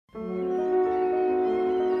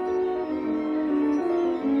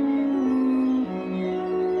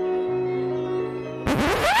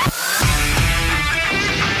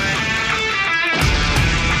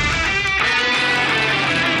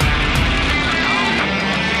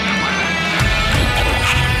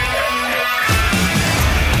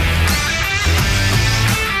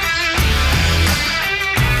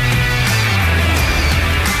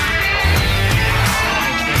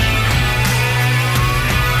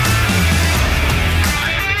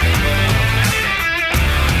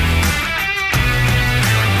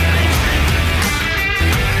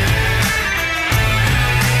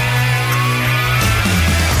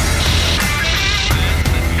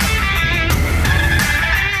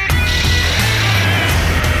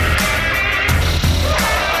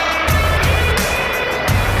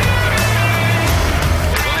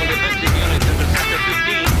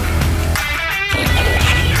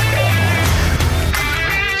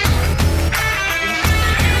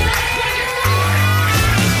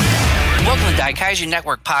DAIKAIJU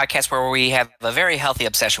Network podcast where we have a very healthy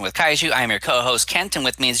obsession with kaiju. I am your co-host, Kent, and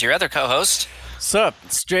with me is your other co-host. Sup?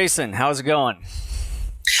 It's Jason. How's it going?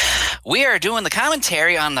 We are doing the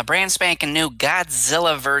commentary on the brand spanking new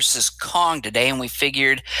Godzilla vs. Kong today, and we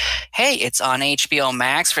figured, hey, it's on HBO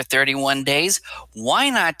Max for 31 days. Why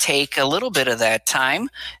not take a little bit of that time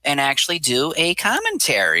and actually do a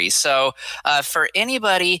commentary? So for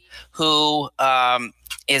anybody who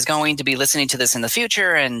is going to be listening to this in the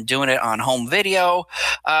future and doing it on home video,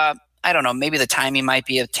 I don't know, maybe the timing might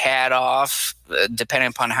be a tad off, depending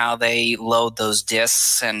upon how they load those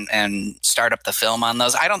discs and start up the film on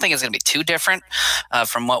those. I don't think it's going to be too different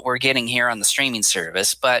from what we're getting here on the streaming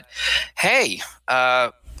service. But, hey,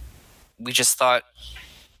 we just thought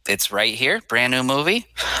it's right here, brand new movie.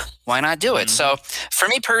 Why not do it? So, for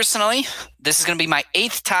me personally, this is going to be my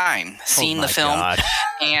 8th time seeing the film.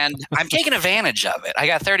 And I'm taking advantage of it. I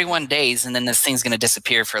got 31 days, and then this thing's going to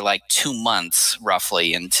disappear for like 2 months,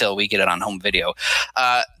 roughly, until we get it on home video.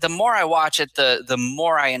 The more I watch it, the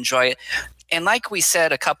more I enjoy it. And like we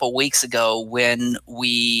said a couple weeks ago when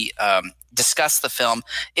we discussed the film,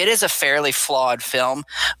 it is a fairly flawed film,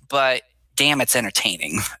 but damn, it's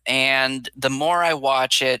entertaining. And the more I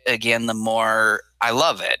watch it, again, the more I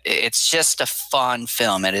love it. It's just a fun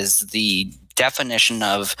film. It is the definition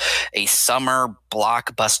of a summer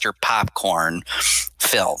blockbuster popcorn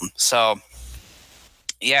film. So,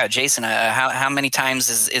 yeah, Jason, how many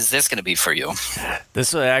times is this going to be for you?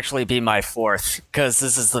 This would actually be my 4th, because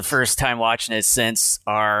this is the first time watching it since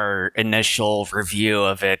our initial review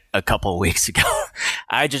of it a couple of weeks ago.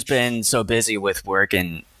 I just been so busy with work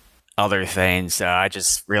and other things, so I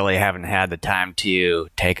just really haven't had the time to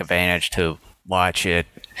take advantage to watch it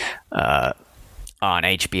on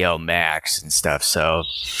HBO Max and stuff. So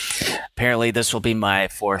apparently this will be my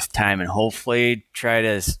 4th time, and hopefully try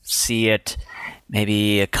to see it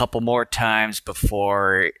maybe a couple more times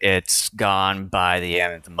before it's gone by the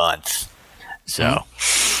end of the month. So,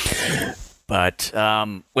 but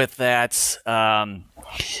with that,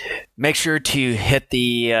 make sure to hit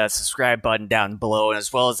the subscribe button down below,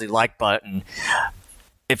 as well as the like button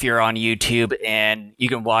if you're on YouTube, and you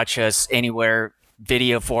can watch us anywhere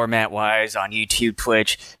video format wise on YouTube,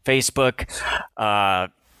 Twitch, Facebook,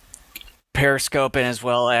 Periscope, and as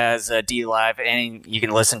well as DLive. And you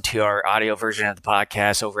can listen to our audio version of the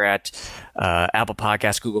podcast over at Apple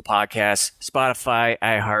Podcasts, Google Podcasts, Spotify,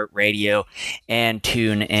 iHeartRadio, and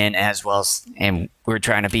TuneIn as well. And we're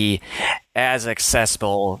trying to be as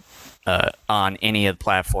accessible on any of the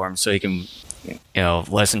platforms, so you can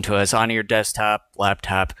listen to us on your desktop,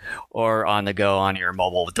 laptop, or on the go on your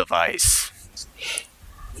mobile device.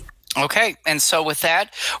 Okay, and so with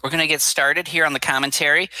that, we're going to get started here on the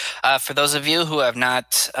commentary. For those of you who have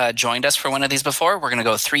not joined us for one of these before, we're going to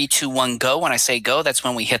go 3, 2, 1, go. When I say go, that's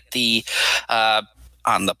when we hit the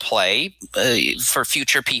on the play for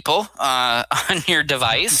future people on your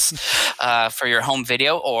device for your home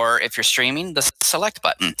video, or if you're streaming, the select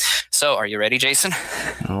button. So are you ready, Jason?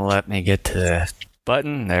 Let me get to the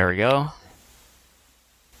button. There we go.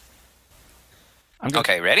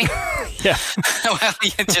 Okay, ready? Yeah. Well,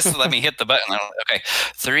 you just let me hit the button. Okay.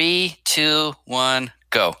 3, 2, 1,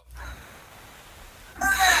 go.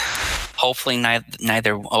 Hopefully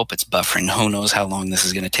neither. Oh, it's buffering. Who knows how long this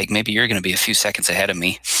is going to take? Maybe you're going to be a few seconds ahead of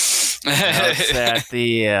me. It's at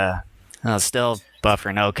the still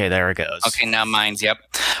buffering. Okay, there it goes. Okay, now mine's, yep.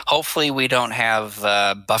 Hopefully we don't have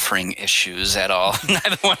buffering issues at all.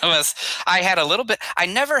 Neither one of us. I had a little bit. I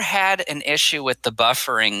never had an issue with the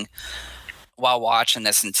buffering while watching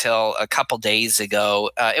this until a couple days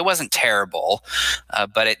ago. It wasn't terrible,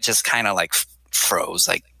 but it just kind of like froze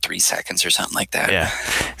like 3 seconds or something like that. Yeah.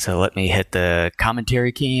 So let me hit the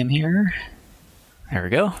commentary cam here. There we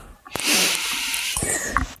go.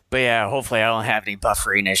 But yeah, hopefully I don't have any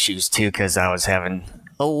buffering issues too, because I was having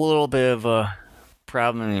a little bit of a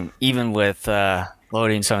problem even with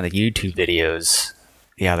loading some of the YouTube videos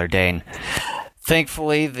the other day. And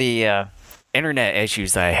thankfully, the internet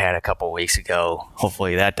issues that I had a couple weeks ago,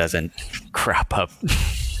 hopefully that doesn't crop up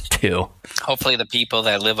too. Hopefully the people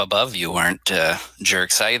that live above you aren't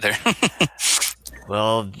jerks either.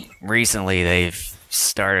 Well, recently they've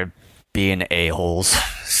started being a-holes,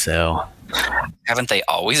 so... Haven't they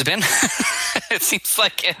always been? It seems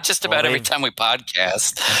like just about every time we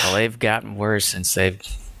podcast. Well, they've gotten worse since they've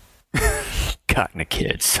gotten a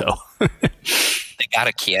kid, so... They got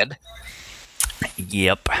a kid?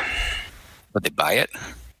 Yep. Would they buy it?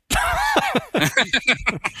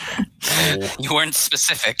 You weren't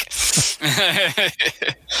specific.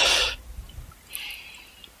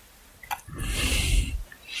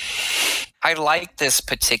 I like this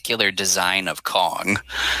particular design of Kong.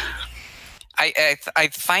 I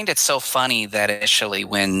find it so funny that initially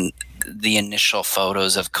when the initial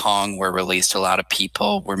photos of Kong were released, a lot of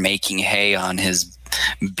people were making hay on his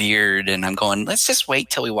beard, and I'm going, let's just wait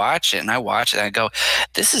till we watch it. And I watch it and I go,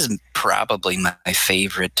 this is probably my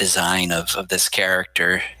favorite design of this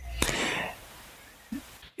character.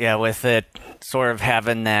 Yeah, with it sort of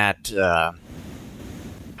having that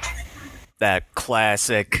that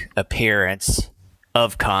classic appearance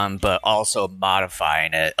of Kong, but also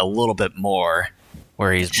modifying it a little bit more,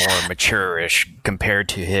 where he's more mature-ish compared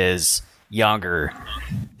to his younger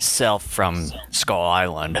self from Skull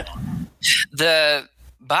Island. The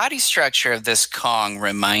body structure of this Kong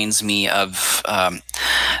reminds me of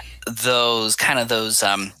those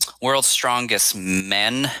World's Strongest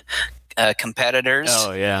Men competitors.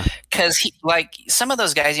 Oh yeah, because like some of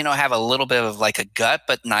those guys, have a little bit of like a gut,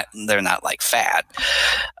 but they're not like fat.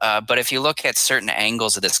 But if you look at certain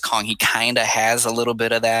angles of this Kong, he kind of has a little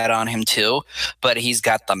bit of that on him too. But he's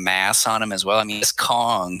got the mass on him as well. I mean, this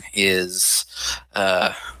Kong is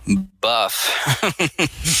buff.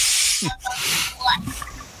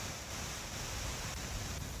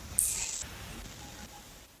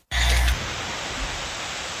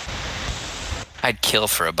 I'd kill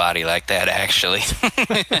for a body like that, actually.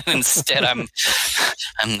 Instead, I'm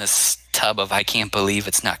this tub of I can't believe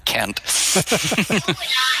it's not Kent.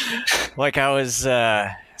 Like I was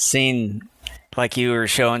seeing, like you were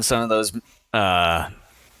showing some of those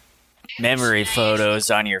memory photos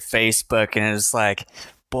on your Facebook, and it was like,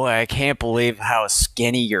 boy, I can't believe how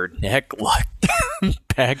skinny your neck looked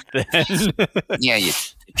back then. Yeah, you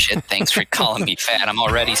shit. Thanks for calling me fat. I'm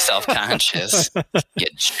already self-conscious. You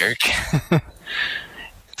jerk.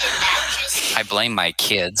 I blame my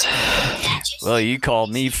kids. Well, you called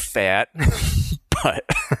me fat, but...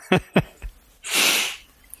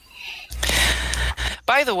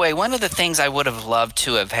 By the way, one of the things I would have loved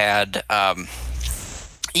to have had,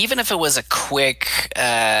 even if it was a quick,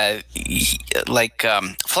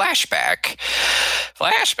 flashback,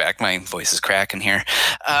 my voice is cracking here.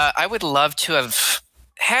 I would love to have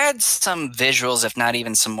had some visuals, if not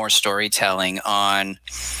even some more storytelling on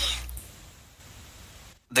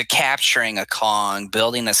the capturing a Kong,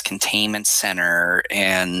 building this containment center,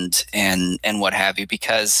 and what have you,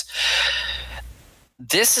 because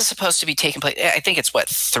this is supposed to be taking place. I think it's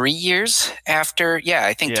 3 years after. Yeah,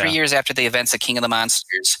 I think 3 years after the events of King of the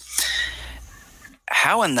Monsters.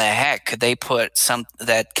 How in the heck could they put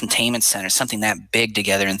that containment center, something that big,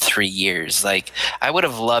 together in 3 years? Like, I would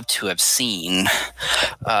have loved to have seen.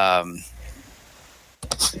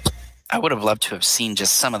 I would have loved to have seen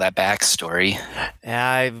just some of that backstory. Yeah,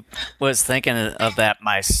 I was thinking of that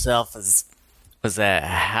myself. Was that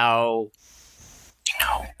how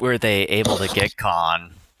were they able to get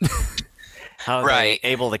Khan? How were they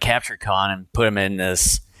able to capture Khan and put him in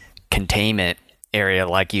this containment area,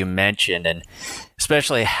 like you mentioned, and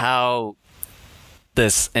especially how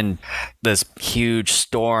this huge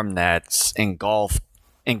storm that's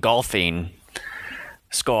engulfing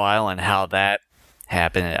Skull Island, how that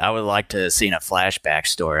happened. I would like to have seen a flashback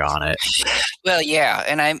story on it. Well, yeah,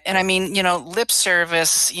 and I mean, lip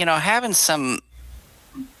service, having some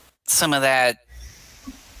of that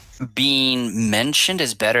being mentioned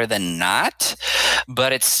is better than not,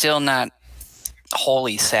 but it's still not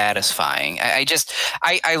wholly satisfying.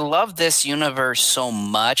 I love this universe so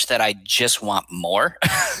much that I just want more.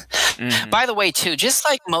 Mm-hmm. By the way, too, just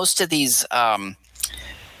like most of these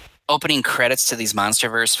opening credits to these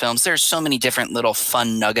MonsterVerse films, there's so many different little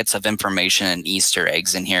fun nuggets of information and Easter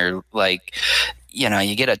eggs in here. Like,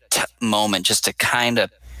 you get a moment just to kind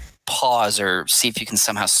of pause or see if you can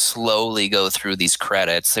somehow slowly go through these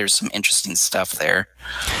credits. There's some interesting stuff there.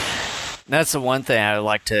 That's the one thing I would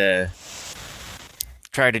like to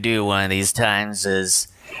try to do one of these times, is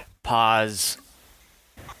pause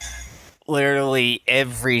literally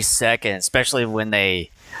every second, especially when they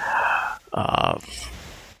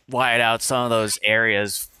wide out some of those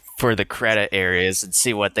areas for the credit areas, and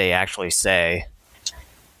see what they actually say.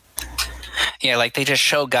 Yeah, like they just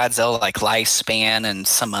show Godzilla like lifespan and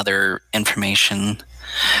some other information.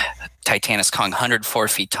 Titanis Kong, 104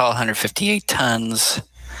 feet tall, 158 tons.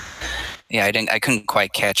 Yeah, I couldn't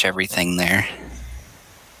quite catch everything there.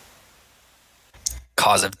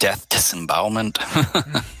 Cause of death, disembowelment.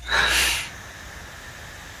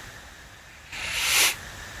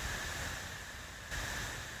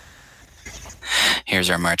 Here's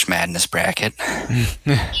our March Madness bracket.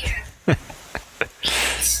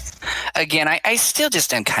 Again, I still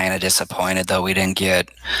just am kind of disappointed, though, we didn't get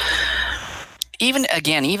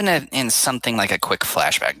even in something like a quick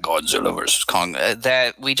flashback, Godzilla versus Kong,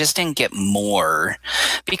 that we just didn't get more,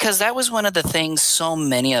 because that was one of the things so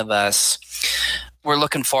many of us were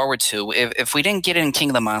looking forward to. If we didn't get it in King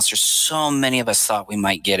of the Monsters, so many of us thought we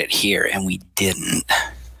might get it here, and we didn't.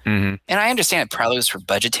 And I understand it probably was for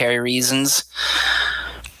budgetary reasons,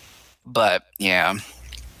 but yeah.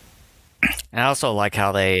 And I also like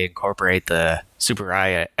how they incorporate the Super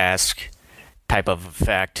Eye-esque type of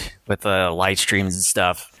effect with the light streams and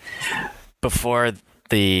stuff before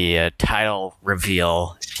the title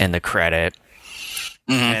reveal in the credit,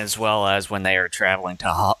 as well as when they are traveling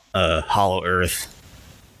to Hollow Earth.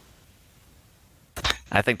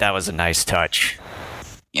 I think that was a nice touch.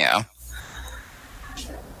 Yeah.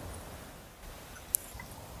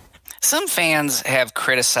 Some fans have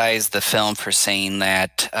criticized the film for saying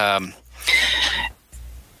that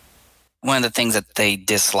one of the things that they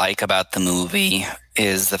dislike about the movie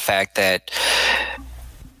is the fact that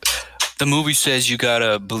the movie says you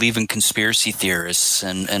gotta believe in conspiracy theorists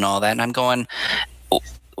and all that. And I'm going,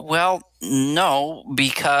 well, no,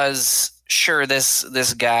 because sure,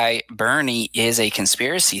 this guy, Bernie, is a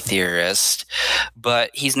conspiracy theorist,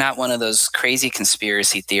 but he's not one of those crazy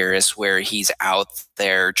conspiracy theorists where he's out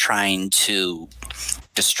there trying to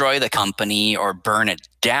destroy the company or burn it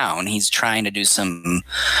down. He's trying to do some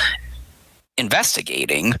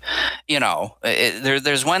investigating. You know,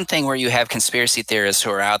 there's one thing where you have conspiracy theorists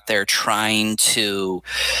who are out there trying to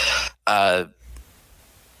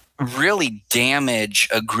really damage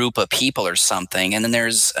a group of people or something, and then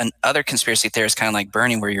there's other conspiracy theorist kind of like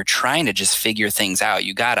Bernie where you're trying to just figure things out.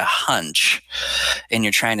 You got a hunch and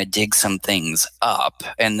you're trying to dig some things up,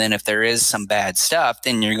 and then if there is some bad stuff,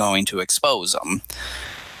 then you're going to expose them.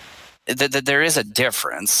 There is a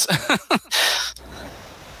difference.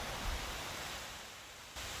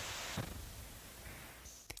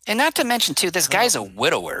 And not to mention, too, this guy's a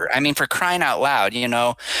widower. I mean, for crying out loud, you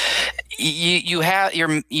know, you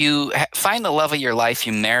find the love of your life,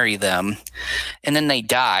 you marry them, and then they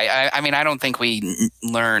die. I mean, I don't think we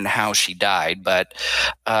learn how she died, but,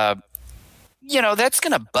 you know, that's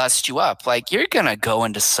going to bust you up. Like, you're going to go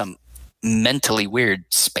into some mentally weird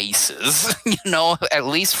spaces, you know, at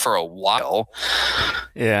least for a while.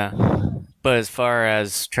 Yeah. But as far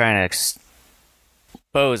as trying to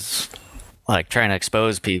expose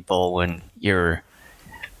people, when you're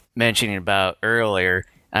mentioning about earlier,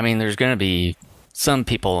 I mean, there's going to be some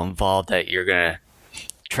people involved that you're going to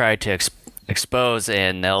try to expose,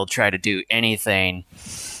 and they'll try to do anything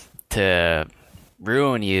to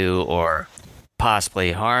ruin you or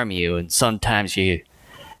possibly harm you, and sometimes you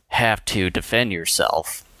have to defend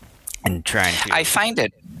yourself and trying to... I find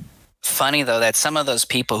it funny, though, that some of those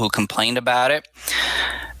people who complained about it,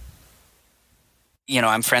 you know,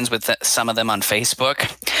 I'm friends with some of them on Facebook.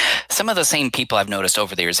 Some of the same people I've noticed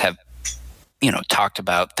over the years have, you know, talked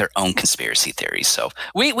about their own conspiracy theories. So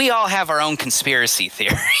we all have our own conspiracy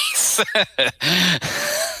theories.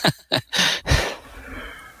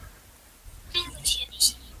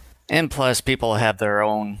 And plus, people have their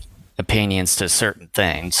own opinions to certain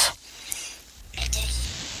things.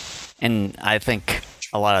 And I think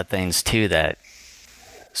a lot of things, too, that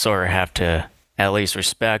sort of have to at least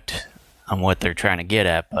respect on what they're trying to get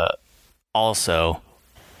at, but also,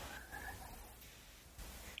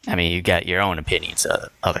 I mean, you got your own opinions of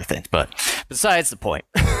other things, but besides the point.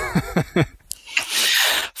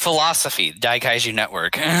 Philosophy, DAIKAIJU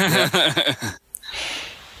Network.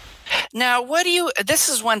 Now, this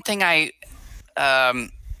is one thing I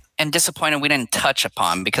am disappointed we didn't touch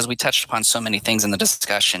upon, because we touched upon so many things in the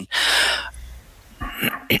discussion.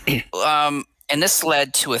 And this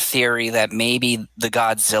led to a theory that maybe the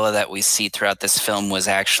Godzilla that we see throughout this film was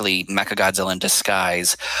actually Mechagodzilla in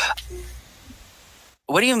disguise.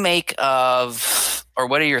 What do you make of, or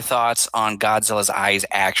what are your thoughts on Godzilla's eyes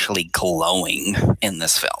actually glowing in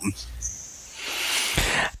this film?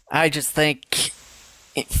 I just think,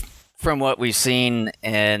 from what we've seen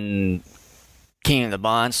in King of the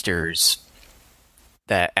Monsters,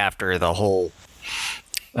 that after the whole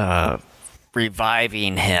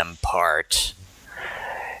reviving him part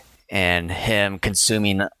and him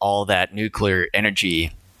consuming all that nuclear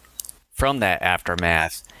energy from that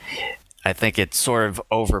aftermath, I think it sort of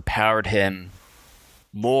overpowered him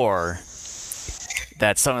more,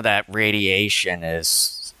 that some of that radiation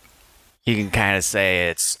is, you can kind of say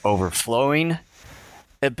it's overflowing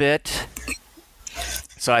a bit.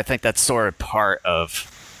 So I think that's sort of part of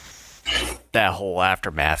that whole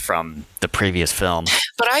aftermath from the previous film.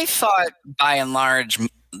 But I thought, by and large,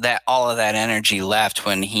 that all of that energy left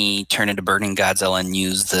when he turned into Burning Godzilla and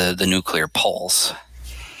used the nuclear pulse.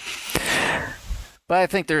 But I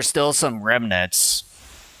think there's still some remnants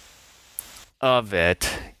of it,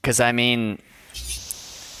 because I mean,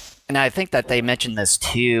 and I think that they mentioned this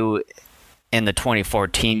too in the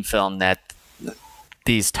 2014 film, that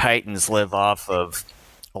these Titans live off of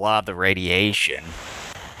a lot of the radiation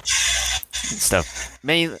and stuff.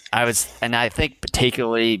 I think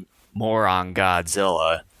particularly more on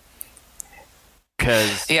Godzilla,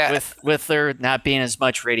 because with there not being as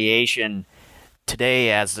much radiation today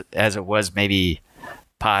as it was maybe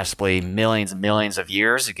possibly millions and millions of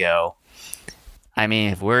years ago. I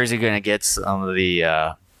mean, where is he going to get some of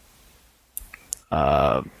the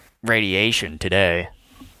radiation today?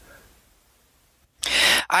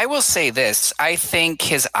 I will say this. I think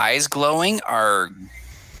his eyes glowing are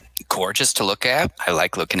gorgeous to look at. I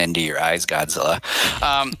like looking into your eyes, Godzilla.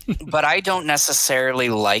 But I don't necessarily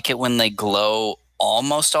like it when they glow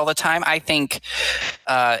almost all the time. I think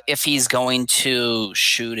if he's going to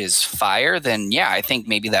shoot his fire, then yeah, I think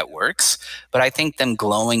maybe that works. But I think them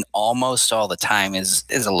glowing almost all the time is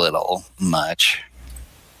a little much.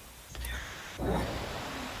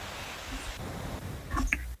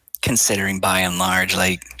 Considering by and large,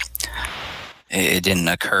 like, it didn't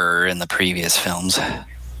occur in the previous films.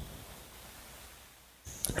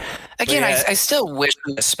 Again, yeah. I still wish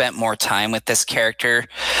we had spent more time with this character,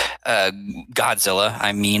 Godzilla.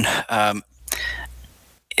 I mean,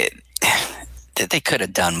 they could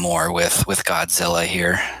have done more with Godzilla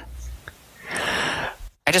here.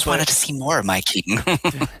 I just wanted to see more of Mike Keaton.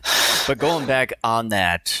 But going back on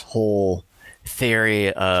that whole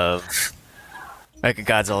theory of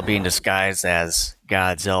Mechagodzilla being disguised as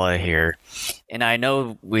Godzilla here, and I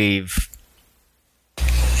know we've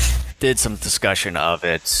did some discussion of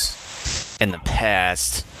it in the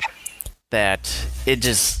past, that it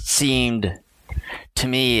just seemed to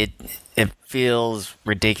me, it feels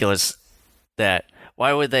ridiculous that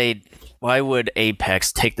why would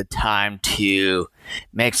Apex take the time to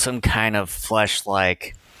make some kind of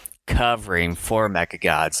flesh-like covering for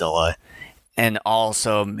Mechagodzilla, and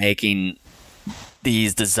also making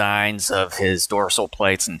these designs of his dorsal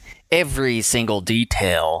plates and every single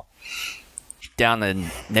detail down the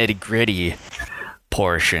nitty-gritty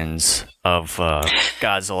portions of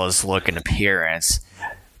Godzilla's look and appearance,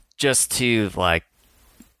 just to, like,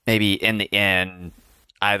 maybe in the end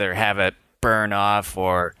either have it burn off,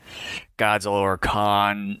 or Godzilla or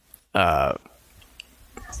Khan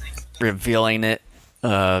revealing it,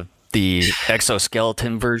 the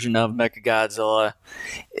exoskeleton version of Mechagodzilla.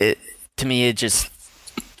 To me, it just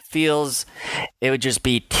feels it would just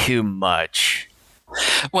be too much.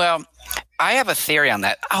 Well, I have a theory on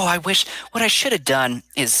that. Oh, I wish what I should have done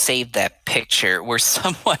is save that picture where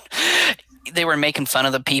they were making fun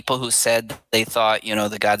of the people who said they thought,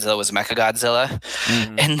 the Godzilla was Mechagodzilla.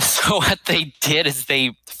 Mm-hmm. And so what they did is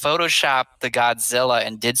they photoshopped the Godzilla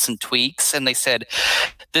and did some tweaks, and they said,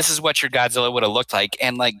 this is what your Godzilla would have looked like.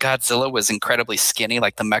 And like, Godzilla was incredibly skinny,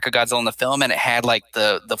 like the Mechagodzilla in the film, and it had like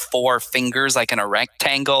the four fingers like in a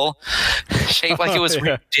rectangle shape. Like, it was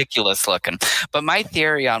ridiculous looking. But my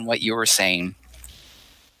theory on what you were saying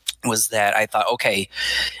was that I thought, okay,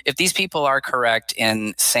 if these people are correct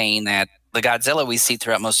in saying that the Godzilla we see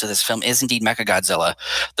throughout most of this film is indeed Mechagodzilla,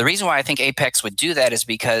 the reason why I think Apex would do that is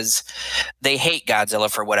because they hate Godzilla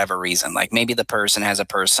for whatever reason. Like, maybe the person has a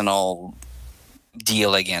personal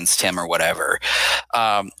deal against him or whatever.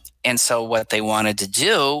 And so what they wanted to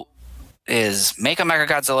do is make a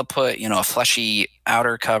Mechagodzilla, put, a fleshy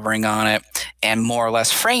outer covering on it, and more or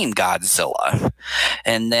less frame Godzilla.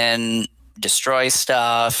 And then destroy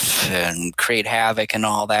stuff and create havoc and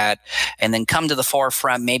all that, and then come to the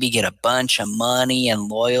forefront, maybe get a bunch of money and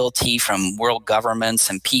loyalty from world governments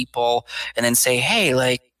and people, and then say, hey,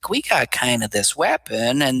 like, we got kind of this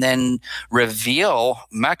weapon, and then reveal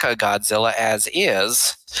Mechagodzilla as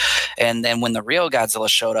is. And then when the real Godzilla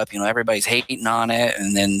showed up, everybody's hating on it,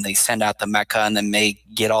 and then they send out the mecha, and then they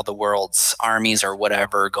get all the world's armies or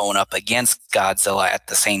whatever going up against Godzilla at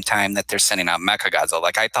the same time that they're sending out Mechagodzilla.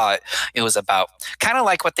 Like, I thought it was about kind of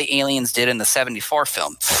like what the aliens did in the 1974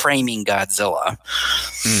 film, framing Godzilla.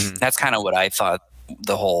 Mm-hmm. That's kind of what I thought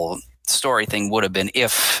the whole story thing would have been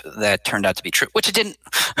if that turned out to be true, which it didn't.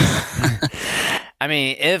 I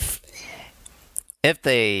mean, if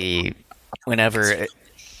they whenever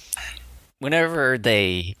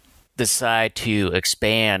they decide to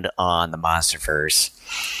expand on the MonsterVerse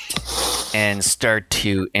and start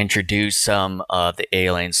to introduce some of the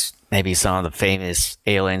aliens, maybe some of the famous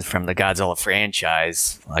aliens from the Godzilla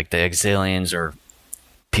franchise, like the Exilians or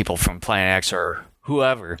people from Planet X or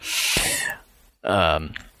whoever,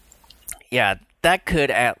 yeah, that could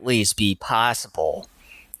at least be possible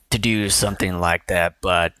to do something like that.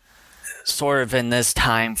 But sort of in this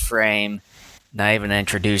time frame, not even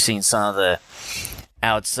introducing some of the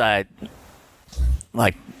outside,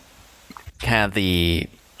 like kind of the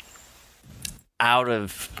out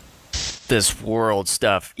of this world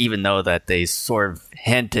stuff, even though that they sort of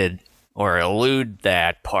hinted or allude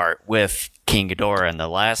that part with King Ghidorah in the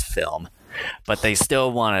last film, but they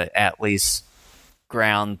still want to at least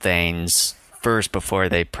ground things first before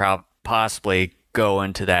they possibly go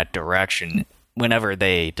into that direction whenever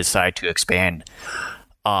they decide to expand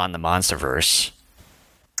on the MonsterVerse.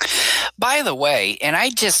 By the way, and I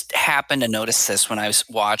just happened to notice this when I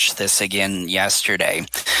watched this again yesterday,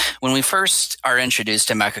 when we first are introduced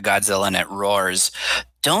to Mechagodzilla and it roars,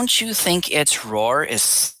 don't you think its roar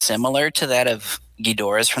is similar to that of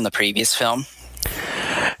Ghidorah's from the previous film?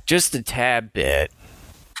 Just a tad bit.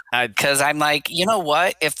 Because I'm like, you know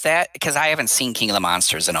what? Because I haven't seen King of the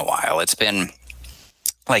Monsters in a while. It's been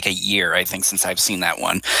like a year, I think, since I've seen that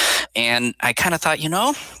one. And I kind of thought,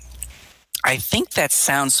 I think that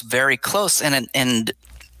sounds very close. And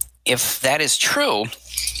if that is true,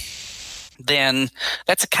 then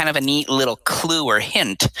that's a kind of a neat little clue or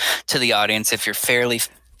hint to the audience if you're fairly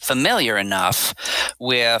familiar enough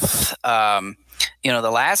with,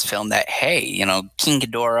 the last film that, hey, King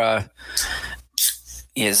Ghidorah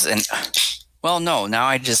is an... Well, no, now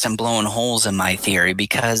I just am blowing holes in my theory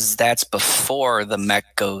because that's before the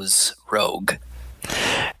mech goes rogue.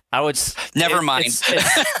 Never mind.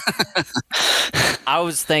 I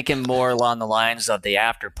was thinking more along the lines of the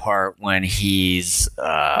after part when he's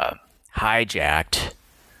hijacked.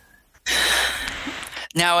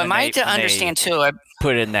 Now, am I to understand too? I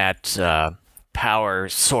put in that power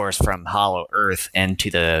source from Hollow Earth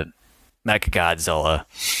into the Mechagodzilla,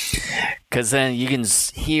 because then you can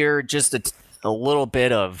hear just a little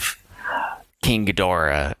bit of King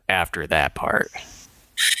Ghidorah after that part.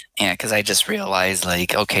 Yeah, because I just realized,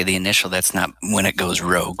 okay, the initial, that's not when it goes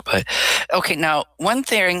rogue. But, okay, now, one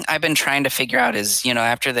thing I've been trying to figure out is,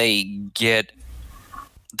 after they get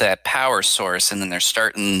that power source and then they're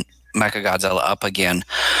starting Mechagodzilla up again,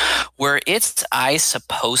 were its eyes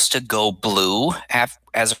supposed to go blue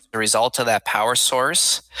as a result of that power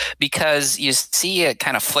source? Because you see it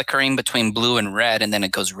kind of flickering between blue and red, and then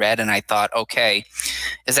it goes red, and I thought, okay,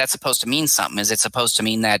 is that supposed to mean something? Is it supposed to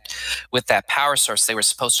mean that with that power source they were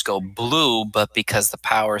supposed to go blue, but because the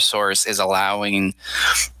power source is allowing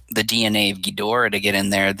the DNA of Ghidorah to get in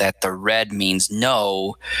there, that the red means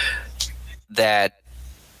no, that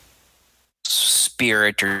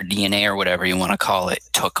spirit or DNA or whatever you want to call it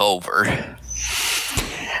took over?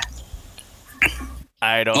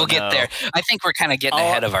 I don't know. We'll get there. I think we're kind of getting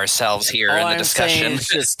ahead of ourselves here in the discussion. It's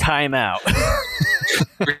just time out.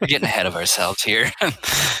 We're getting ahead of ourselves here.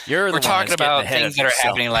 We're talking about things that are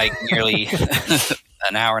happening like nearly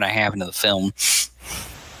an hour and a half into the film.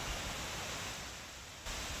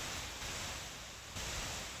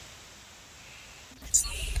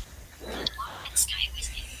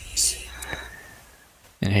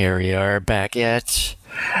 And here we are back at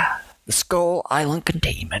the Skull Island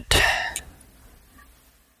containment.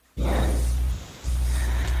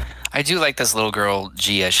 I do like this little girl,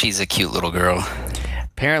 Gia. She's a cute little girl.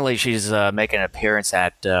 Apparently she's making an appearance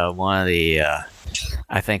at one of the,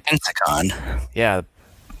 I think... Pensacon. Yeah,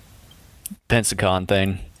 Pensacon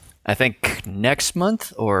thing. I think next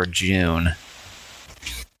month or June.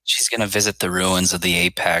 She's going to visit the ruins of the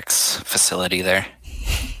Apex facility there.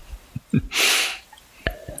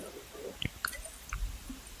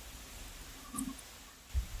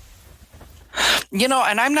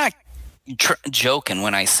 And I'm not joking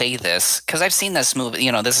when I say this, because I've seen this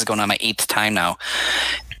movie. This is going on my 8th time now.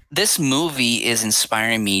 This movie is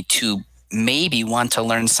inspiring me to maybe want to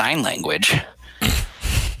learn sign language.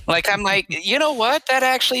 I'm like, you know what? That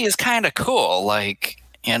actually is kind of cool.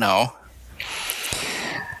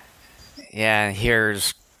 Yeah,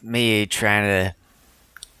 here's me trying to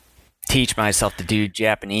teach myself to do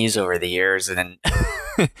Japanese over the years, and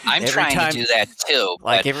I'm trying to do that too.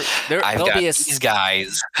 I've got these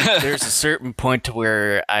guys. There's a certain point to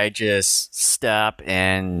where I just stop,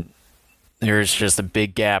 and there's just a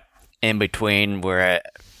big gap in between where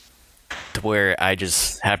I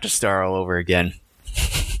just have to start all over again.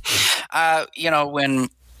 When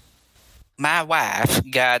my wife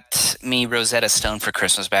got me Rosetta Stone for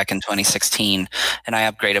Christmas back in 2016, and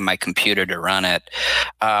I upgraded my computer to run it.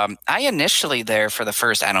 I initially there for the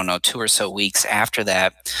first, 2 or so weeks after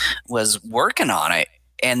that was working on it.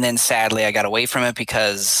 And then sadly I got away from it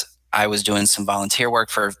because I was doing some volunteer work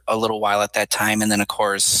for a little while at that time. And then of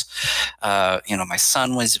course, my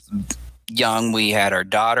son was young. We had our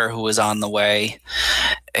daughter who was on the way,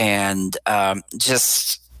 and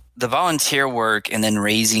just the volunteer work and then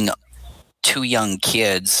raising two young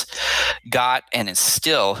kids got and is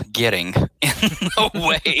still getting in the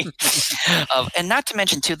way of, and not to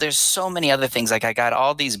mention too, there's so many other things. Like I got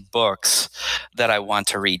all these books that I want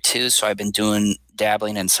to read too, so I've been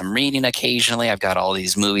dabbling in some reading occasionally. I've got all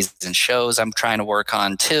these movies and shows I'm trying to work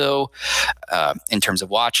on too, in terms of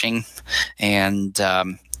watching, and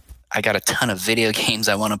I got a ton of video games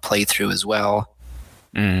I want to play through as well.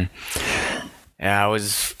 Yeah, I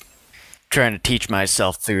was trying to teach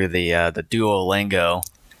myself through the Duolingo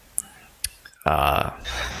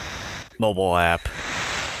mobile app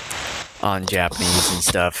on Japanese and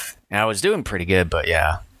stuff. And I was doing pretty good, but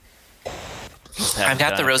yeah. I've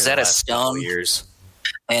got the Rosetta Stone.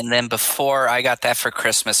 And then before I got that for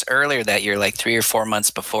Christmas earlier that year, like 3 or 4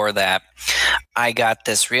 months before that, I got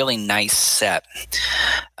this really nice set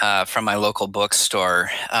from my local bookstore.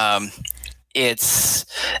 It's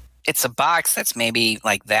a box that's maybe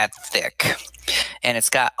like that thick, and it's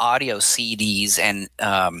got audio CDs and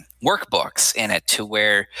workbooks in it, to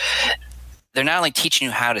where they're not only teaching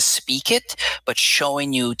you how to speak it, but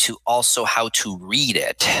showing you to also how to read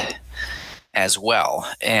it as well.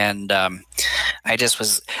 And I just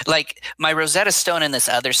was like, my Rosetta Stone and this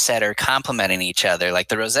other set are complementing each other. Like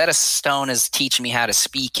the Rosetta Stone is teaching me how to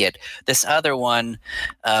speak it. This other one,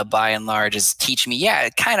 by and large, is teaching me,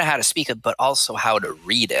 kind of how to speak it, but also how to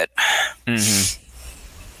read it. Mm-hmm.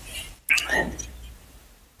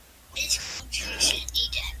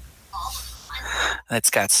 It's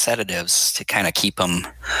got sedatives to kind of keep them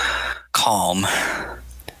calm.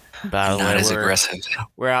 By the way, not as aggressive.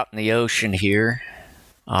 We're out in the ocean here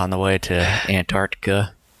on the way to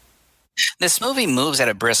Antarctica. This movie moves at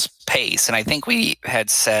a brisk pace, and I think we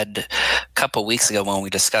had said a couple weeks ago when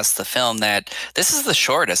we discussed the film that this is the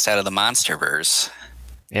shortest out of the MonsterVerse.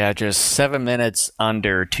 Yeah, just 7 minutes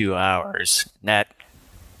under 2 hours. That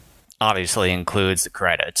obviously includes the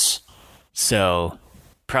credits. So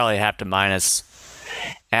probably have to minus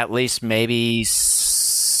at least maybe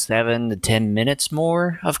 7 to 10 minutes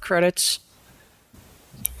more of credits,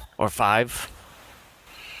 or 5.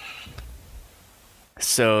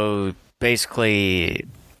 So basically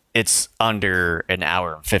it's under an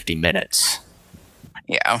hour and 50 minutes.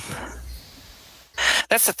 Yeah.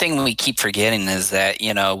 That's the thing we keep forgetting, is that,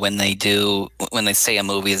 when they say a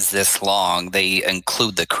movie is this long, they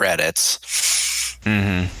include the credits.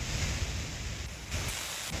 Mm-hmm.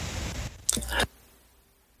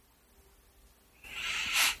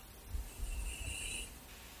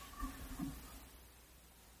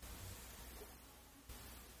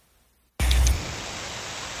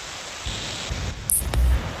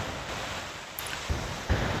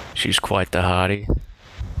 She's quite the hottie.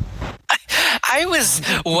 I was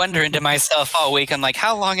wondering to myself all week, I'm like,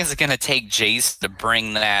 how long is it going to take Jace to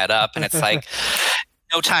bring that up? And it's like,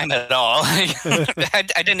 no time at all. I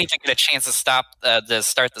didn't even get a chance to start the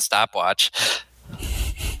stopwatch.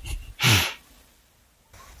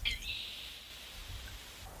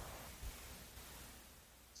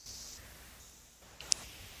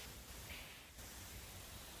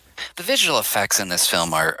 The visual effects in this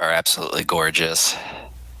film are absolutely gorgeous.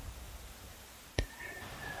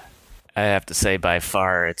 I have to say, by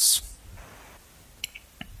far, it's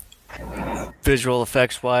visual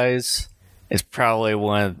effects wise, it's probably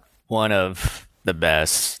one of the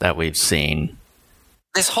best that we've seen.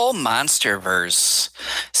 This whole MonsterVerse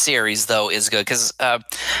series, though, is good because, I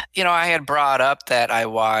had brought up that I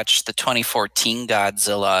watched the 2014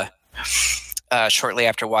 Godzilla shortly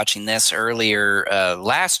after watching this earlier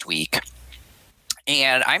last week,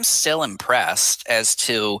 and I'm still impressed as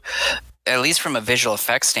to, at least from a visual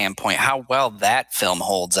effects standpoint, how well that film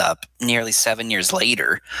holds up nearly 7 years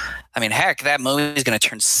later. I mean, heck, that movie is going to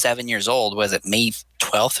turn 7 years old. Was it May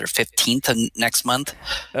 12th or 15th of next month?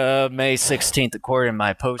 May 16th, according to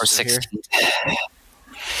my poster. Or 16th.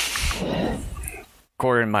 Here.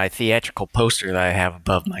 According to my theatrical poster that I have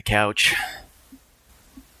above my couch.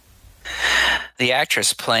 The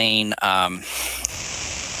actress playing, the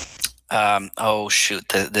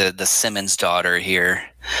Simmons daughter here.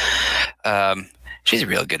 She's a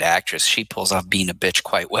real good actress. She pulls off being a bitch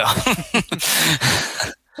quite well.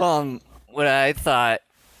 What I thought,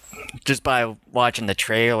 just by watching the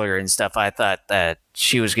trailer and stuff, I thought that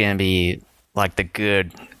she was going to be like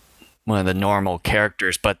one of the normal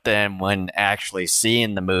characters, but then when actually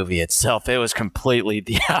seeing the movie itself, it was completely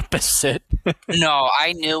the opposite. No,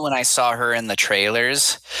 I knew when I saw her in the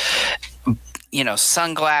trailers,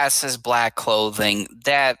 sunglasses, black clothing,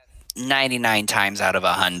 that 99 times out of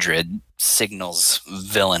 100 signals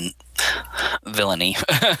villainy.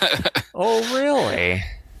 Oh, really?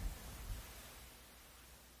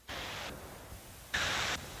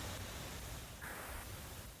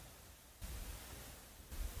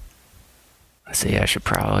 I should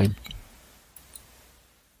probably.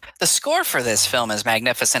 The score for this film is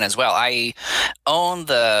magnificent as well. I own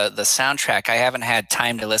the soundtrack. I haven't had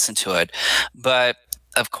time to listen to it, but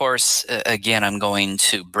of course, again, I'm going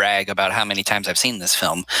to brag about how many times I've seen this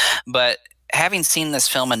film. But having seen this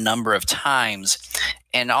film a number of times,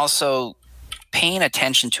 and also paying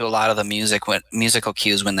attention to a lot of the musical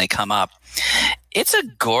cues when they come up, it's a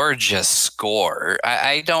gorgeous score.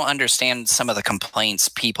 I don't understand some of the complaints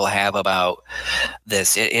people have about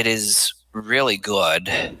this. It is really good.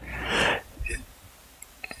 And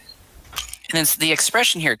it's the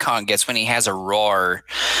expression here Kong gets when he has a roar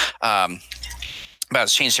about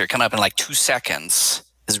his change here come up in like 2 seconds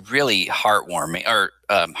is really heartwarming or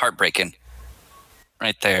heartbreaking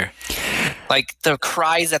right there. Like the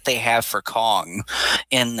cries that they have for Kong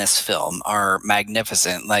in this film are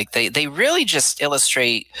magnificent. Like they really just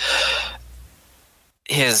illustrate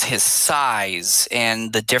his size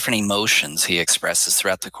and the different emotions he expresses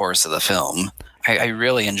throughout the course of the film. I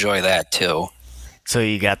really enjoy that too. So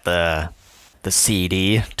you got the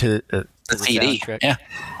CD to the CD, soundtrack? yeah.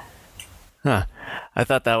 Huh. I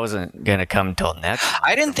thought that wasn't gonna come until next month.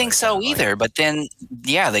 I didn't think so either, but then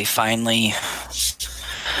yeah, they finally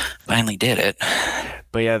did it.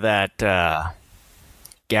 But yeah, that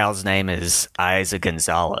gal's name is Isa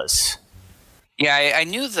Gonzalez. Yeah, I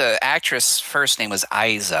knew the actress' first name was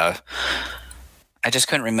Isa. I just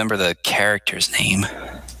couldn't remember the character's name.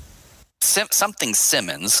 Something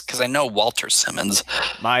Simmons, because I know Walter Simmons.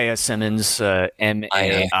 Maya Simmons, Maia.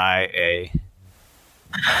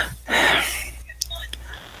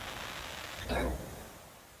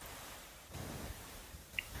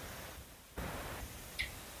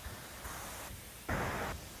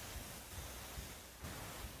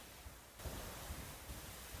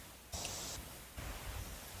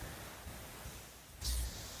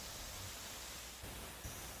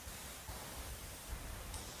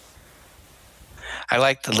 I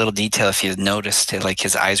like the little detail, if you noticed it, like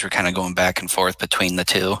his eyes were kind of going back and forth between the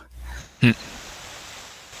two.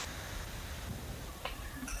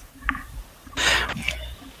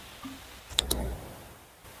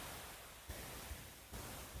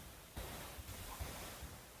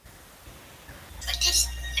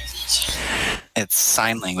 It's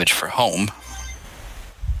sign language for home.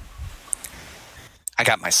 I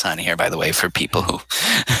got my son here, by the way, for people who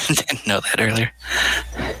didn't know that earlier.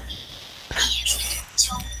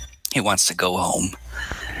 He wants to go home.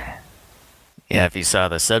 Yeah, if you saw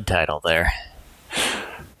the subtitle there.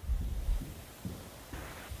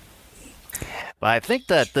 But I think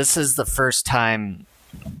that this is the first time,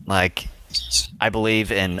 like, I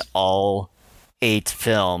believe in all 8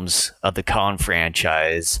 films of the Kong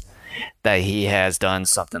franchise that he has done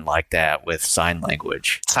something like that with sign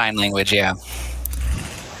language. Sign language, yeah.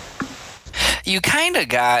 You kind of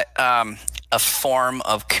got a form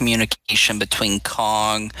of communication between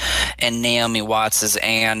Kong and Naomi Watts'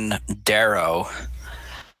 Anne Darrow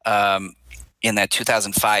in that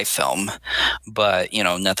 2005 film, but, you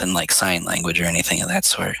know, nothing like sign language or anything of that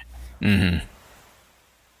sort. Mm-hmm.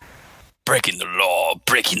 Breaking the law,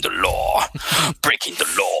 breaking the law, breaking the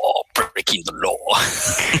law, breaking the law.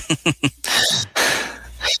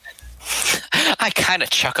 I kind of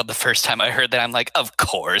chuckled the first time I heard that. I'm like, of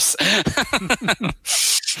course.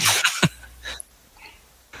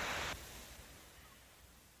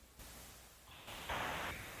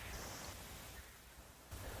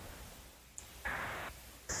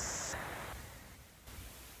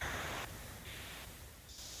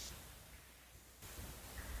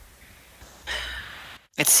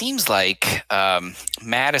 It seems like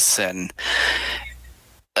Madison,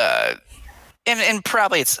 and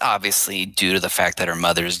probably it's obviously due to the fact that her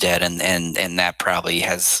mother's dead, and that probably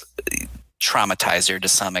has traumatized her to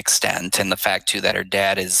some extent, and the fact too that her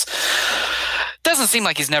dad doesn't seem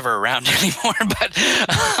like he's never around anymore. But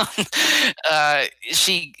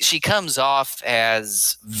she comes off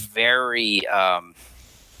as very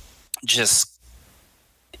just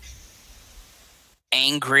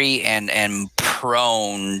angry and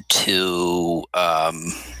prone to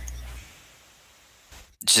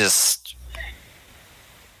just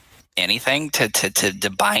anything,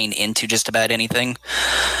 to buying into just about anything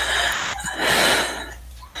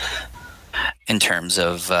in terms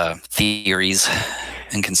of theories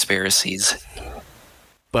and conspiracies.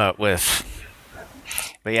 But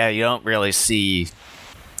yeah, you don't really see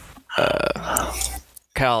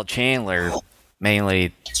Kyle Chandler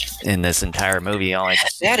mainly in this entire movie. Only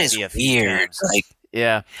that is weird. Like,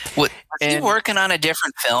 yeah, was he working on a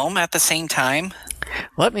different film at the same time?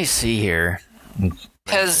 Let me see here.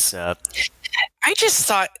 Because I just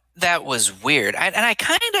thought that was weird. And I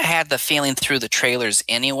kind of had the feeling through the trailers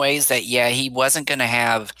anyways that, yeah, he wasn't going to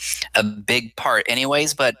have a big part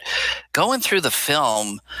anyways. But going through the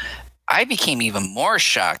film, I became even more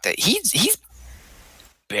shocked that he's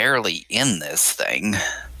barely in this thing.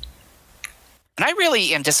 And I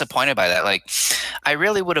really am disappointed by that. Like, I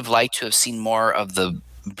really would have liked to have seen more of the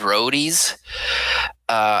Brodies.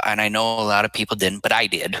 And I know a lot of people didn't, but I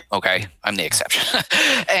did. Okay, I'm the exception.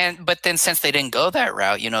 But then since they didn't go that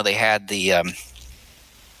route, they had the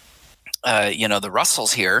the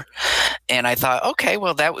Russells here, and I thought, okay,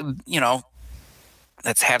 well that would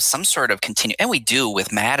let's have some sort of continue, and we do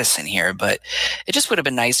with Madison here, but it just would have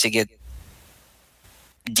been nice to get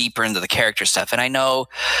deeper into the character stuff. And I know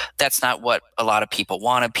that's not what a lot of people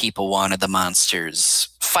wanted. People wanted the monsters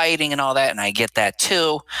fighting and all that, and I get that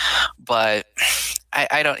too, but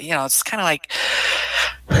I don't, it's kind of like,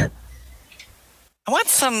 I want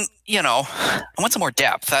some, I want some more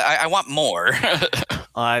depth. I want more.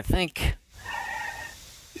 I think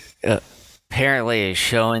apparently it's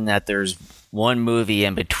showing that there's one movie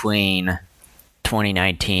in between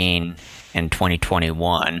 2019 and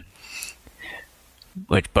 2021,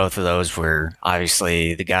 which both of those were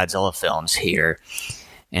obviously the Godzilla films here,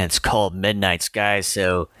 and it's called Midnight Sky.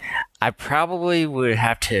 So I probably would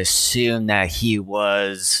have to assume that he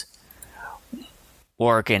was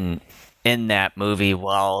working in that movie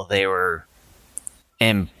while they were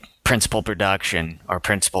in principal production or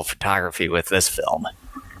principal photography with this film.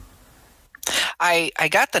 I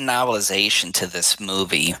got the novelization to this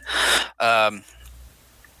movie,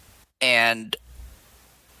 and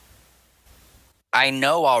I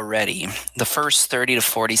know already the first 30 to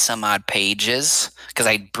 40 some odd pages, because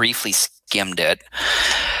I briefly skimmed it.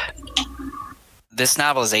 This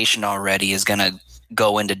novelization already is going to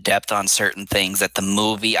go into depth on certain things that the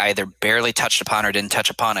movie either barely touched upon or didn't touch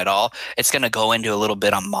upon at all. It's going to go into a little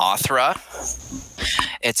bit on Mothra.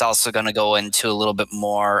 It's also going to go into a little bit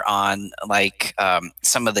more on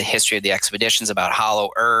some of the history of the expeditions, about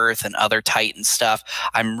Hollow Earth and other Titan stuff.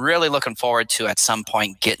 I'm really looking forward to at some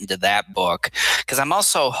point getting to that book, because I'm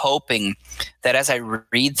also hoping that as I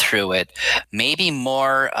read through it, maybe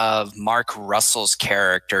more of Mark Russell's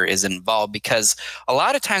character is involved, because a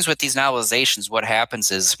lot of times with these novelizations, what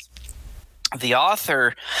happens is the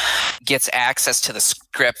author gets access to the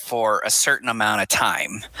script for a certain amount of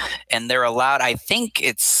time, and they're allowed,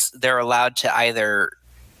 they're allowed to either,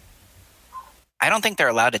 I don't think they're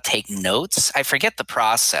allowed to take notes. I forget the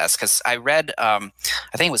process, because I read, I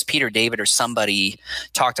think it was Peter David or somebody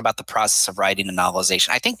talked about the process of writing a novelization.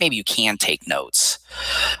 I think maybe you can take notes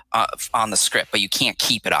on the script, but you can't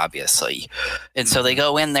keep it, obviously. And so they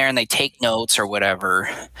go in there and they take notes or whatever,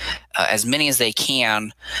 as many as they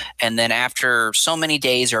can. And then after so many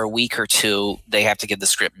days or a week or two, they have to give the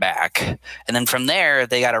script back. And then from there,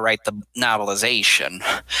 they got to write the novelization.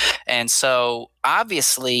 And so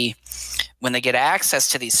obviously, when they get access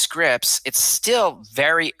to these scripts, it's still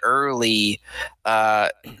very early.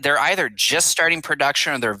 They're either just starting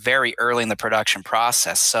production or they're very early in the production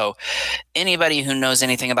process. So anybody who knows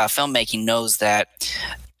anything about filmmaking knows that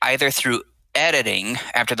either through editing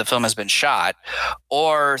after the film has been shot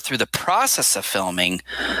or through the process of filming,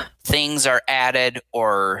 things are added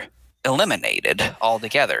or eliminated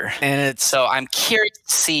altogether. And so I'm curious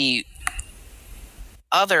to see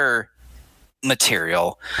other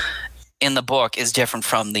material in the book is different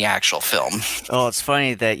from the actual film. Well, it's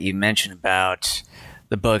funny that you mentioned about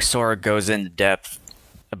the book sort of goes into depth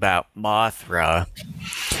about Mothra,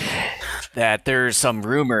 that there's some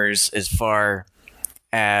rumors as far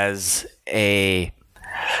as even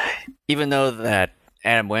though that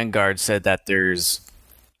Adam Wingard said that there's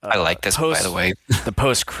I like this, by the way. The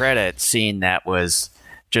post-credit scene that was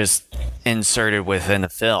just inserted within the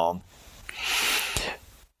film.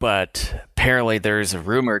 But apparently there's a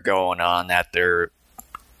rumor going on that there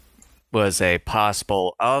was a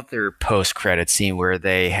possible other post-credit scene where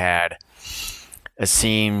they had a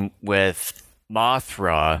scene with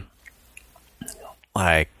Mothra,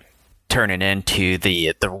 like turning into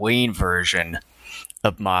the Ween version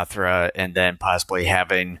of Mothra, and then possibly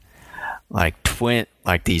having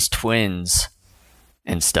these twins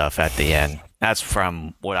and stuff at the end. That's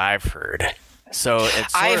from what I've heard. So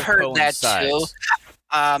I've heard that too.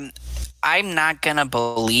 I'm not going to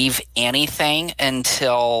believe anything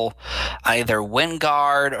until either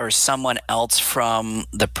Wingard or someone else from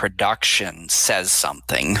the production says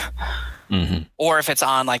something. Mm-hmm. Or if it's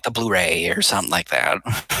on like the Blu-ray or something like that.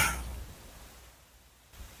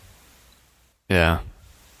 Yeah.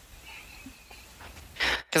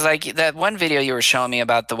 Because like that one video you were showing me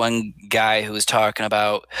about the one guy who was talking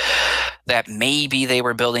about that maybe they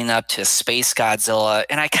were building up to Space Godzilla.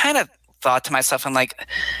 And I kind of thought to myself, I'm like,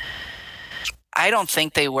 I don't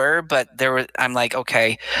think they were, but I'm like,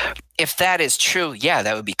 okay, if that is true, yeah,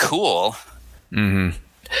 that would be cool. Mm-hmm.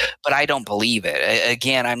 But I don't believe it.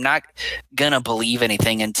 Again, I'm not going to believe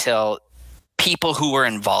anything until people who were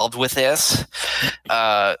involved with this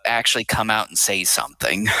actually come out and say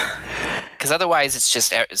something. Because otherwise it's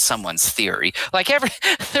just someone's theory. Like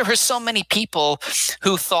there were so many people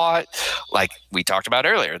who thought, like we talked about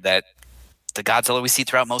earlier, that the Godzilla we see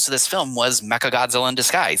throughout most of this film was Mechagodzilla in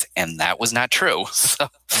disguise, and that was not true. So.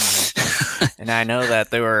 And I know that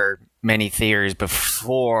there were many theories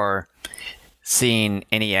before seeing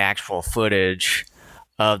any actual footage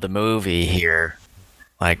of the movie here,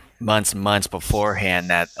 like months and months beforehand,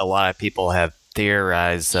 that a lot of people have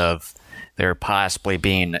theorized of there possibly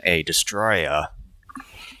being a destroyer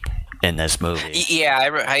in this movie.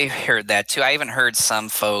 Yeah, I heard that too. I even heard some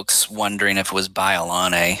folks wondering if it was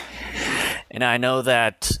Baialane. And I know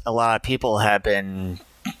that a lot of people have been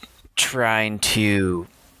trying to,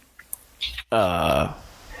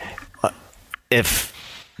 if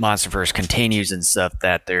MonsterVerse continues and stuff,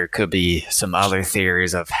 that there could be some other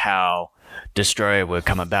theories of how Destroyer would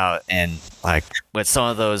come about, and like with some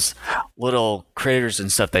of those little critters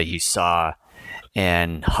and stuff that you saw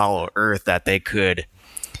in Hollow Earth, that they could,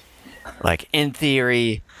 like in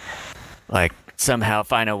theory, like somehow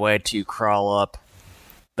find a way to crawl up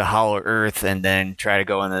the Hollow Earth and then try to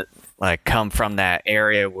go in the, like, come from that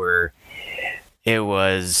area where it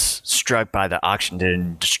was struck by the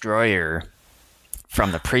oxygen destroyer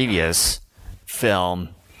from the previous film,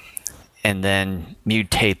 and then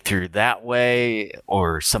mutate through that way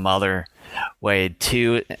or some other way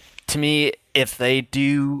too. To me, if they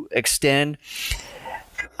do extend,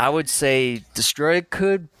 I would say Destroyer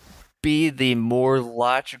could be the more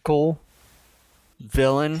logical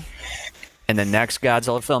villain in the next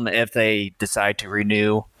Godzilla film if they decide to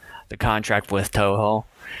renew the contract with Toho.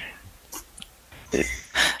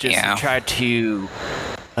 Just try to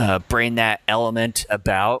bring that element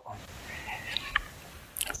about.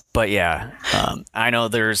 But yeah, I know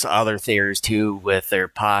there's other theories too, with there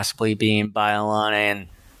possibly being Baialane and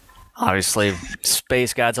obviously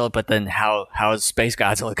Space Godzilla. But then how is Space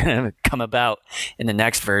Godzilla going to come about in the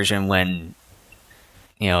next version when,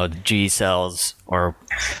 you know, G cells or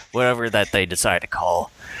whatever that they decide to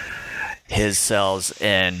call his cells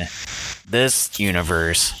in this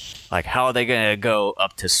universe? Like, how are they going to go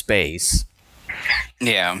up to space?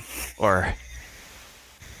 Yeah. Or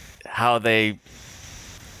how they,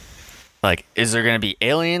 like, is there going to be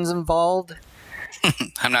aliens involved?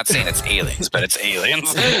 I'm not saying it's aliens, but it's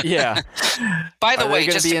aliens. Yeah. By the way,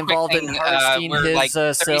 going to be involved in harvesting we're his like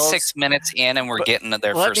 36 cells? minutes in, and we're getting to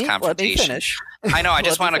their first confrontation. Let me finish. I know. I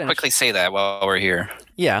just want to quickly say that while we're here.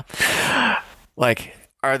 Yeah. Like,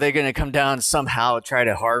 are they going to come down and somehow try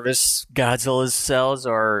to harvest Godzilla's cells,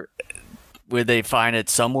 or would they find it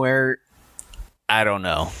somewhere? I don't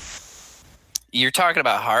know. You're talking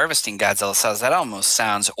about harvesting Godzilla cells. That almost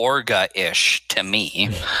sounds Orga-ish to me,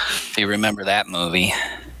 if you remember that movie.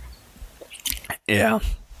 Yeah.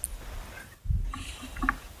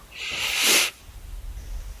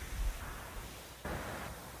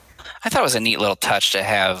 I thought it was a neat little touch to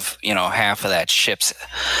have, you know, half of that ship's,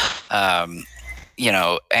 you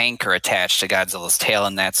know, anchor attached to Godzilla's tail,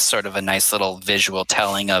 and that's sort of a nice little visual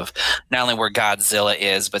telling of not only where Godzilla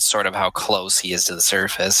is, but sort of how close he is to the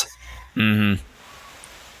surface. Mm-hmm.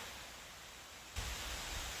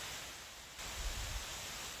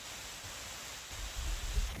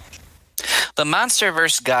 The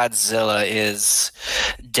MonsterVerse Godzilla is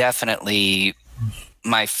definitely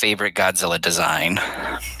my favorite Godzilla design.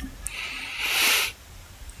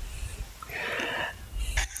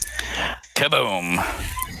 Kaboom.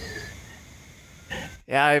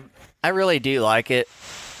 Yeah, I really do like it.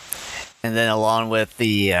 And then along with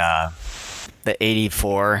the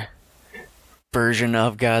 84 version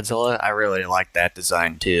of Godzilla, I really like that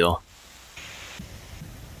design too.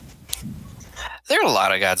 There are a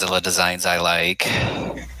lot of Godzilla designs I like.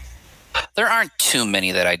 There aren't too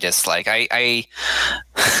many that I dislike. I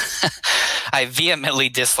vehemently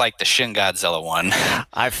dislike the Shin Godzilla one.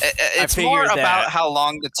 It's more about how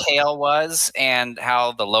long the tail was and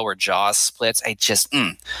how the lower jaw splits.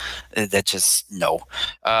 No.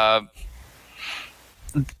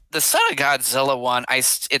 The Son of Godzilla one,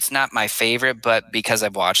 it's not my favorite, but because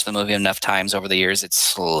I've watched the movie enough times over the years, it's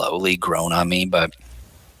slowly grown on me. But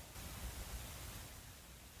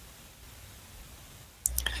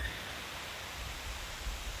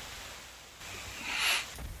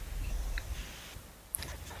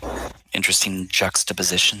interesting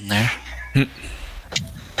juxtaposition there.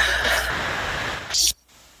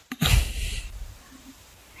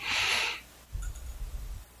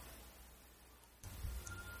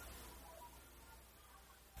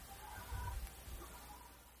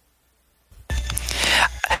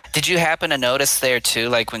 Did you happen to notice there too,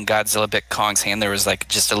 like when Godzilla bit Kong's hand, there was like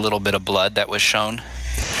just a little bit of blood that was shown?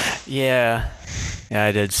 Yeah,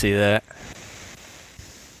 I did see that.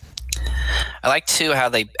 I like too how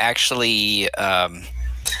they actually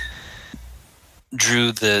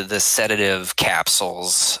drew the sedative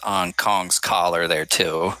capsules on Kong's collar there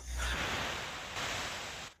too.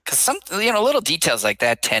 Because some little details like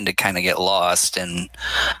that tend to kind of get lost in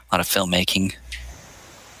a lot of filmmaking.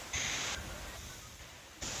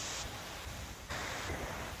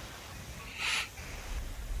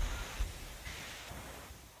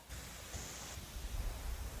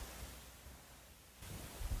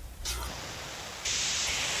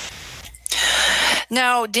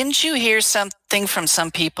 Now, didn't you hear something from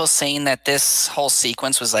some people saying that this whole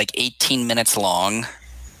sequence was like 18 minutes long?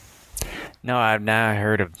 No, I've not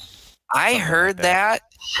heard of. I heard that,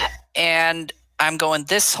 and I'm going,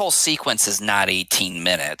 this whole sequence is not 18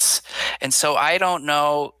 minutes. And so I don't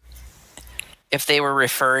know if they were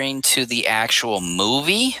referring to the actual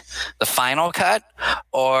movie, the final cut,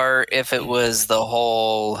 or if it was the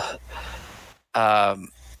whole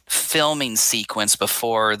filming sequence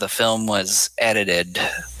before the film was edited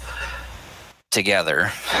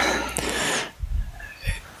together.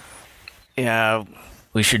 Yeah,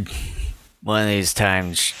 we should one of these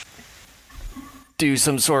times do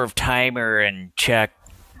some sort of timer and check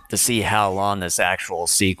to see how long this actual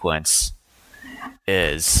sequence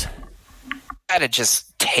is. I gotta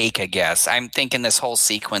just take a guess. I'm thinking this whole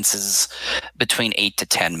sequence is between 8 to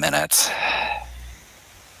 10 minutes.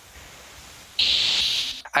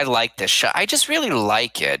 I like this shot. I just really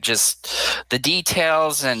like it. Just the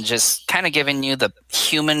details and just kind of giving you the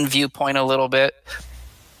human viewpoint a little bit.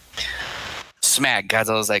 Smack.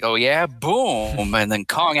 Godzilla's like, oh yeah, boom. And then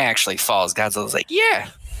Kong actually falls. Godzilla's like, yeah.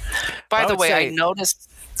 By the way, I noticed...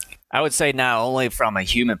 I would say not only from a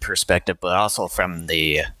human perspective, but also from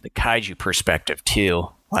the kaiju perspective too.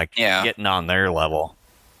 Like getting on their level.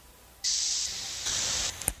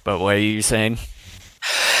 But what are you saying?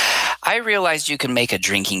 I realized you can make a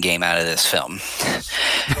drinking game out of this film.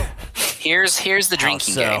 Here's the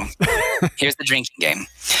drinking game. Here's the drinking game.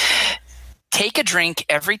 Take a drink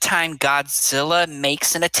every time Godzilla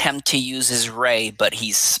makes an attempt to use his ray, but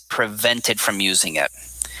he's prevented from using it.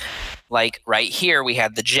 Like right here, we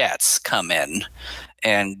had the jets come in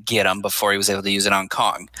and get him before he was able to use it on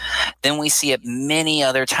Kong. Then we see it many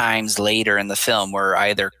other times later in the film where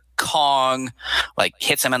either Kong like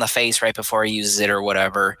hits him in the face right before he uses it or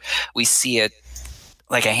whatever. We see it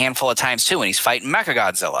like a handful of times too when he's fighting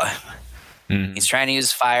Mechagodzilla. Mm-hmm. He's trying to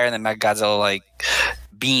use fire and then Mechagodzilla like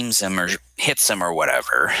beams him or hits him or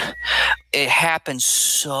whatever. It happens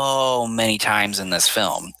so many times in this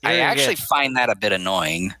film. I actually find that a bit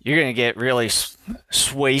annoying. You're going to get really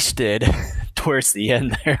wasted towards the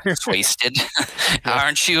end there. Wasted?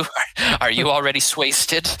 Aren't you? Are you already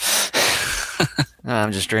wasted?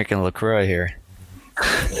 I'm just drinking LaCroix here.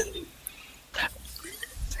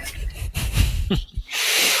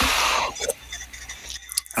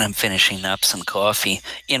 I'm finishing up some coffee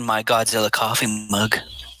in my Godzilla coffee mug.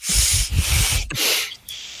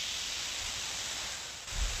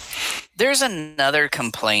 There's another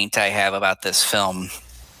complaint I have about this film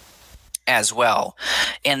as well,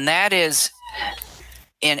 and that is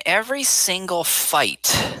in every single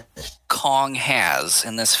fight Kong has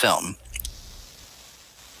in this film,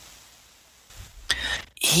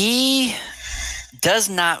 he does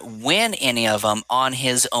not win any of them on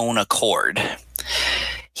his own accord.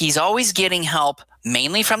 He's always getting help,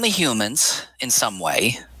 mainly from the humans in some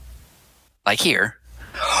way, like here,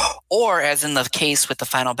 or as in the case with the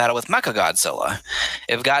final battle with Mechagodzilla.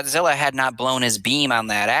 If Godzilla had not blown his beam on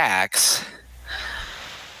that axe,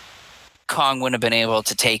 Kong wouldn't have been able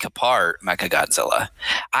to take apart Mechagodzilla.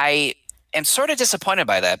 I am sort of disappointed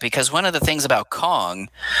by that because one of the things about Kong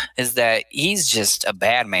is that he's just a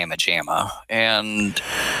bad mamma jamma, and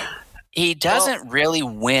he doesn't really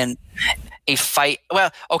win a fight.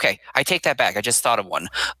 Well, okay, I take that back. I just thought of one.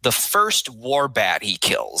 The first war bat he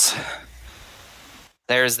kills.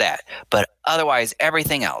 There's that. But otherwise,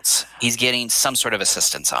 everything else, he's getting some sort of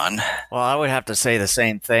assistance on. Well, I would have to say the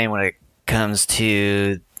same thing when it comes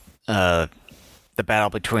to the battle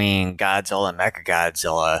between Godzilla and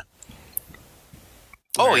Mechagodzilla.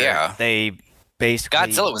 Oh, yeah. They basically...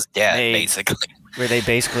 Godzilla was dead, basically. Where they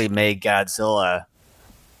basically made Godzilla,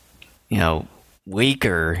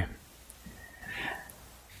 weaker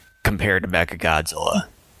compared to Mechagodzilla.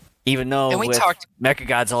 Even though with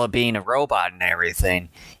Mechagodzilla being a robot and everything,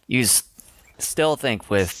 you still think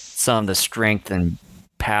with some of the strength and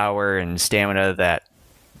power and stamina that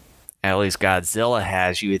at least Godzilla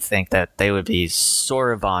has, you would think that they would be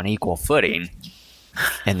sort of on equal footing.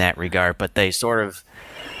 in that regard, but they sort of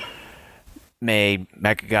made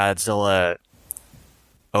Mechagodzilla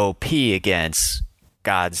OP against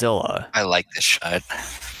Godzilla. I like this shot.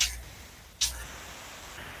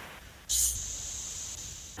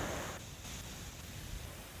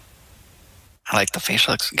 I like the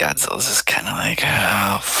facial looks of Godzilla's is kind of like,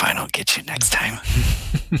 oh, fine, I'll get you next time.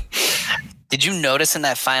 Did you notice in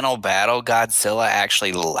that final battle, Godzilla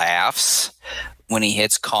actually laughs when he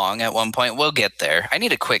hits Kong at one point? We'll get there. I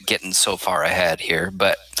need to quit getting so far ahead here,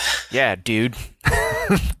 but... Yeah, dude.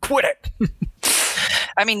 Quit it.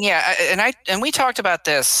 I mean, yeah, and we talked about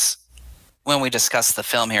this when we discussed the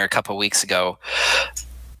film here a couple weeks ago,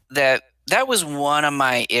 that was one of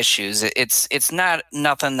my issues. It's not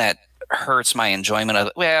nothing that hurts my enjoyment of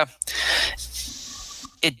it. Well,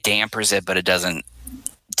 it dampers it, but it doesn't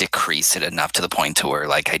decrease it enough to the point to where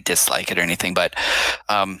like I dislike it or anything. But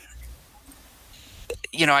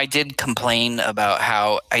you know, I did complain about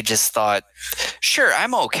how I just thought, sure,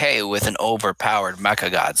 I'm okay with an overpowered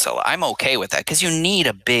Mechagodzilla. I'm okay with that because you need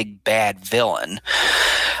a big bad villain.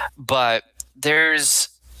 But there's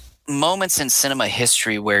moments in cinema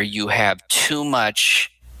history where you have too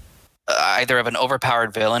much either of an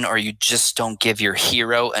overpowered villain or you just don't give your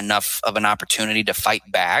hero enough of an opportunity to fight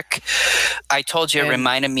back. I told you it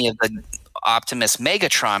reminded me of the Optimus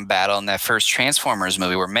Megatron battle in that first Transformers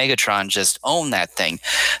movie where Megatron just owned that thing.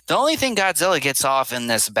 The only thing Godzilla gets off in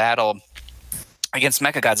this battle against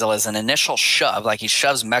Mechagodzilla is an initial shove, like he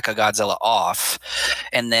shoves Mechagodzilla off,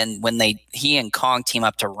 and then when he and Kong team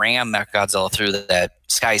up to ram Mechagodzilla through that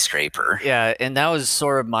skyscraper. Yeah, and that was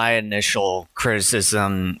sort of my initial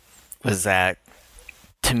criticism, was that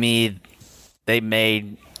to me they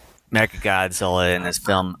made Mechagodzilla in this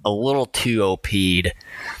film a little too OP'd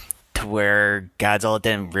to where Godzilla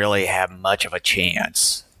didn't really have much of a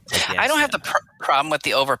chance. I don't have the problem with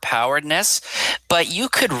the overpoweredness, but you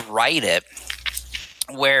could write it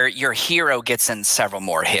where your hero gets in several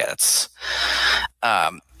more hits.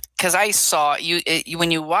 Because I saw when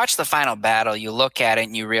you watch the final battle, you look at it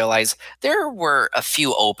and you realize there were a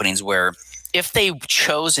few openings where if they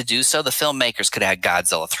chose to do so, the filmmakers could have had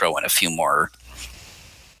Godzilla throw in a few more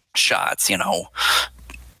shots, you know.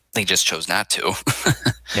 They just chose not to.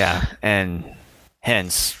 Yeah, and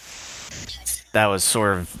hence, that was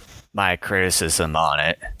sort of my criticism on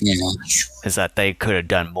it. Yeah. Is that they could have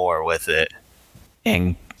done more with it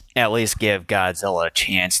and at least give Godzilla a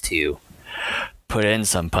chance to put in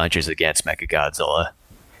some punches against Mechagodzilla.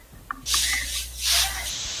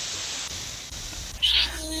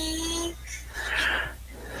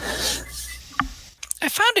 I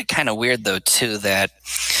found it kind of weird, though, too, that,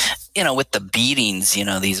 you know, with the beatings, you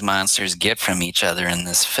know, these monsters get from each other in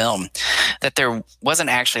this film, that there wasn't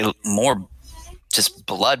actually more just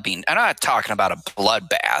blood being. I'm not talking about a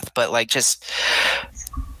bloodbath, but like just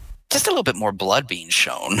a little bit more blood being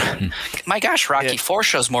shown. My gosh, Rocky IV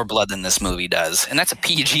shows more blood than this movie does, and that's a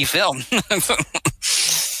PG film.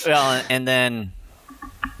 Well, and then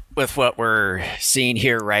with what we're seeing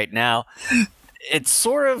here right now, it's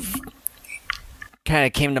sort of kind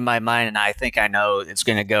of came to my mind, and I think I know it's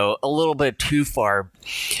going to go a little bit too far.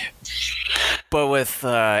 But with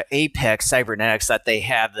Apex Cybernetics, that they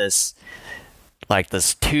have this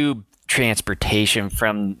tube transportation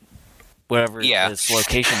from whatever this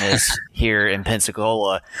location is here in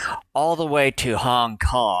Pensacola all the way to Hong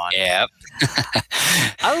Kong. Yep.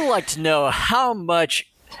 I would like to know how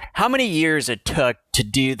many years it took to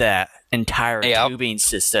do that entire tubing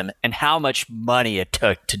system and how much money it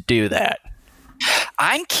took to do that.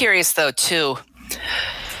 I'm curious, though, too.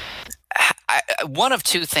 One of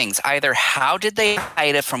two things. Either how did they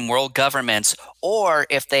hide it from world governments, or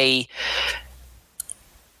if they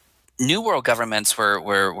knew world governments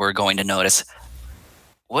were going to notice,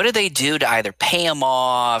 what did they do to either pay them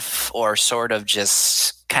off or sort of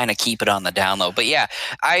just kind of keep it on the down low? But yeah,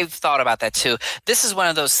 I've thought about that, too. This is one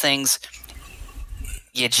of those things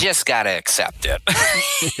you just got to accept it.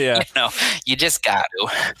 Yeah. You know, you just got to.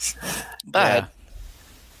 But...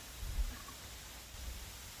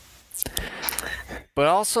 But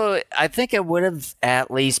also, I think it would have at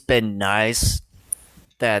least been nice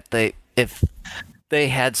that if they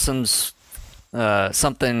had something,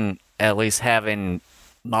 at least having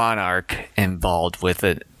Monarch involved with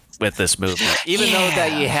it, with this movie. Even though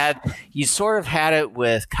that you sort of had it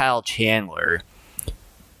with Kyle Chandler,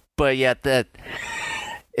 but yet that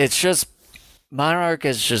it's just Monarch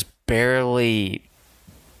is just barely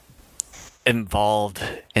involved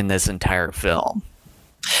in this entire film.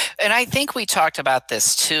 And I think we talked about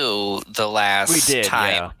this too the last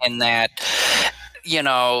time, in that, you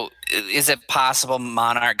know, is it possible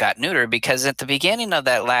Monarch got neutered? Because at the beginning of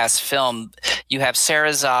that last film, you have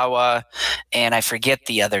Sarazawa, and I forget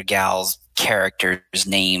the other gal's character's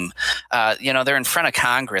name. They're in front of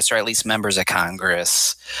Congress, or at least members of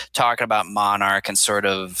Congress, talking about Monarch and sort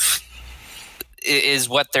of is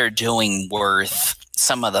what they're doing worth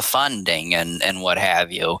some of the funding and what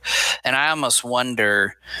have you. And I almost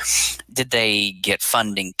wonder, did they get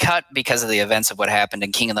funding cut because of the events of what happened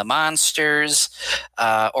in King of the Monsters,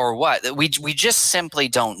 or what? We just simply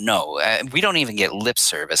don't know. We don't even get lip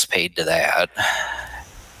service paid to that.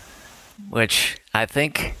 Which I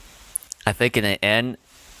think in the end,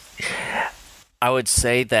 I would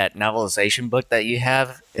say that novelization book that you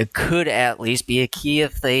have, it could at least be a key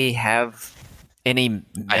if they have any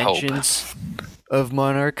mentions of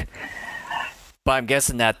Monarch. But I'm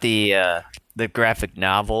guessing that the graphic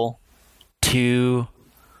novel to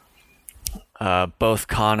both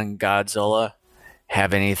Kong and Godzilla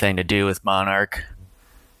have anything to do with Monarch.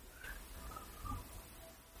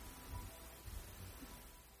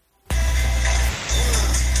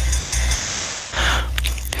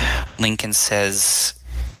 Lincoln says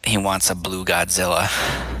he wants a blue Godzilla.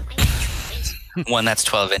 One that's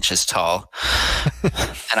 12 inches tall.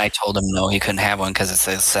 And I told him no, he couldn't have one because it's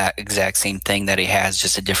the exact same thing that he has,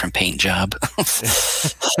 just a different paint job.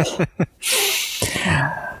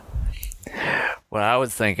 Well, I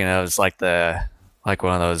was thinking it was like one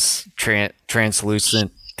of those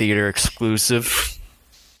translucent theater exclusive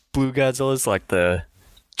blue Godzillas, like the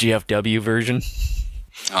GFW version.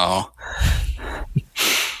 Oh.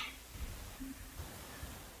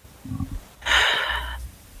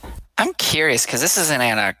 I'm curious because this is in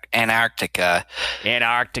Antarctica.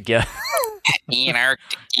 Antarctica.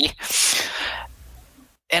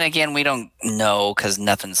 And again, we don't know because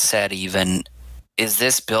nothing's said even. Is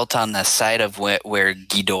this built on the site of where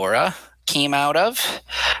Ghidorah came out of?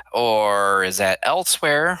 Or is that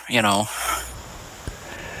elsewhere?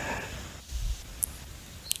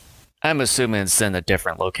 I'm assuming it's in a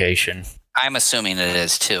different location. I'm assuming it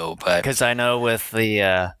is too, but because I know with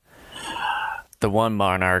the one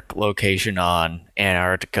Monarch location on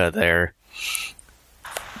Antarctica there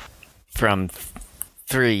from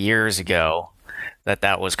 3 years ago,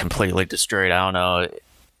 that was completely destroyed. I don't know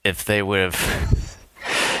if they would have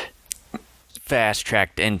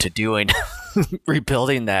fast-tracked into doing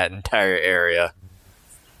rebuilding that entire area.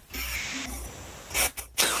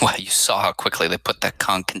 Well, you saw how quickly they put the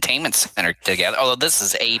Kong Containment Center together. Although this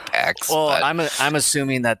is Apex. Well, but I'm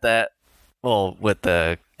assuming that with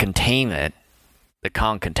the containment, the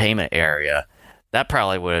Kong containment area, that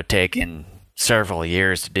probably would have taken several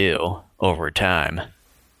years to do over time.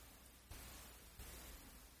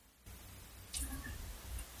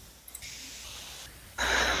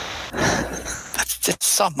 I just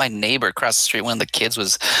saw my neighbor across the street. One of the kids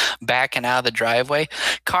was backing out of the driveway.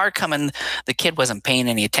 Car coming. The kid wasn't paying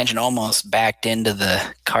any attention. Almost backed into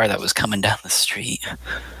the car that was coming down the street.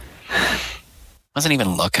 Wasn't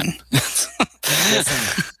even looking.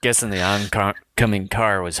 Guessing the oncoming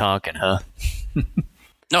car was honking, huh?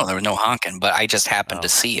 No, there was no honking, but I just happened to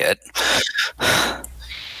see it.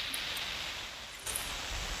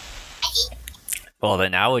 Well,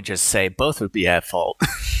 then I would just say both would be at fault.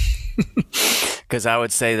 Because I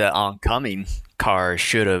would say the oncoming car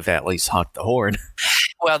should have at least honked the horn.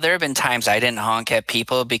 Well, there have been times I didn't honk at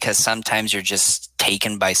people because sometimes you're just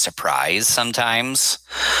taken by surprise sometimes.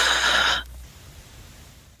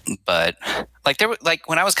 But like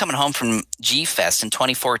when I was coming home from G Fest in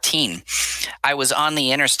 2014, I was on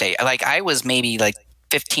the interstate. Like I was maybe like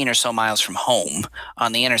 15 or so miles from home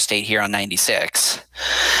on the interstate here on 96.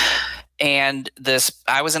 And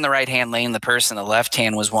I was in the right-hand lane. The person in the left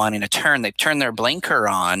hand was wanting to turn. They turned their blinker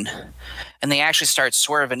on, and they actually start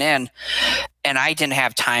swerving in. And I didn't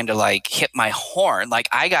have time to like hit my horn. Like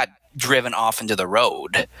I got driven off into the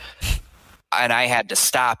road, and I had to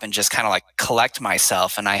stop and just kind of like collect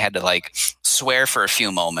myself. And I had to like swear for a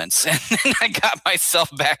few moments, and then I got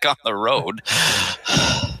myself back on the road.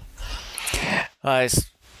 I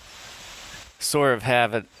sort of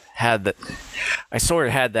had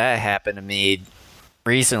that happen to me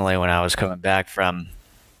recently when I was coming back from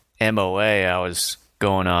MOA. I was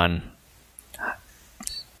going on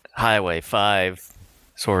Highway 5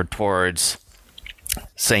 sort of towards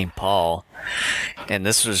St. Paul, and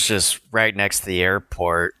this was just right next to the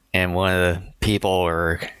airport, and one of the people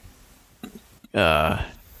were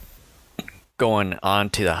going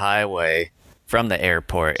onto the highway from the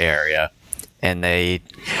airport area, and they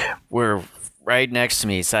were right next to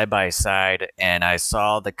me, side by side, and I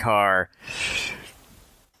saw the car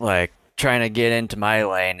like trying to get into my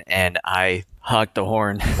lane, and I honked the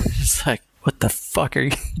horn. It's like, what the fuck are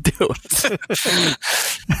you doing?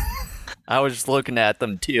 I was just looking at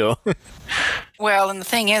them too. Well, and the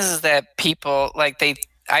thing is that people, like, they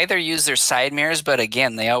either use their side mirrors, but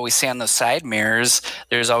again, they always say on those side mirrors,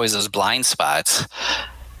 there's always those blind spots.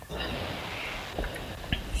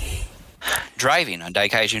 Driving on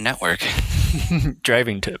DAIKAIJU Network.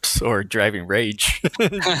 Driving tips or driving rage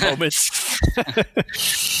moments.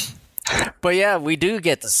 But yeah, we do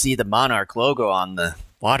get to see the Monarch logo on the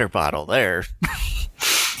water bottle there.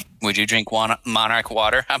 Would you drink Monarch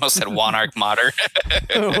water? I almost said Monarch Mater.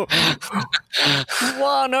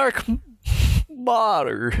 Monarch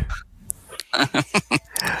Mater.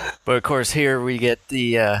 But of course, here we get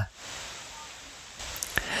the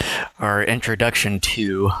our introduction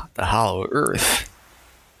to the Hollow Earth.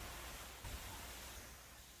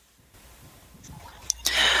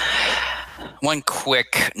 One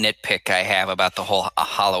quick nitpick I have about the whole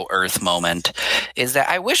Hollow Earth moment is that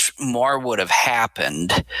I wish more would have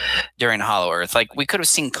happened during Hollow Earth. Like, we could have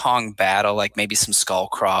seen Kong battle, like maybe some skull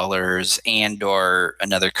crawlers and or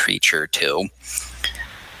another creature too.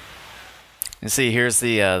 You see, here's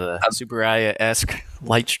the Subaraya-esque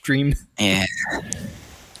light stream. Yeah.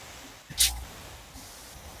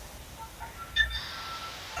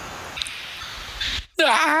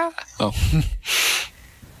 Ah! Oh.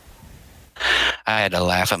 I had to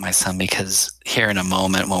laugh at my son because here in a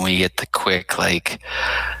moment when we get the quick, like,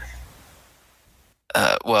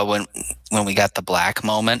 well, when we got the black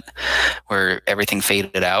moment where everything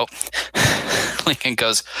faded out, Lincoln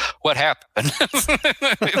goes, "What happened?"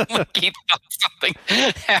 Like he thought something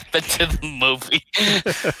happened to the movie.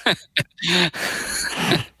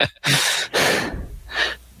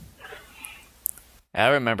 I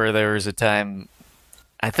remember there was a time,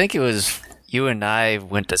 I think it was you and I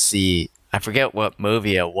went to see, I forget what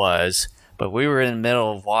movie it was, but we were in the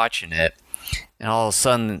middle of watching it, and all of a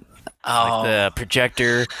sudden, like, the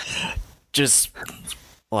projector just,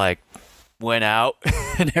 like, went out,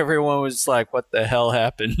 and everyone was like, what the hell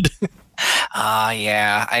happened?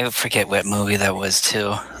 Yeah. I forget what movie that was,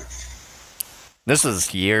 too. This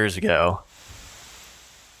was years ago.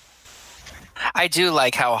 I do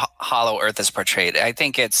like how Hollow Earth is portrayed. I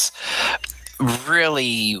think it's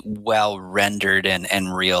really well rendered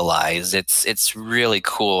and realized. It's really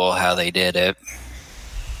cool how they did it.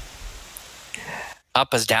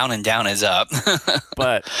 Up is down and down is up.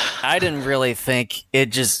 But I didn't really think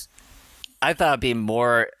it just, I thought it'd be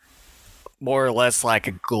more or less like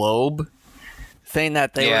a globe thing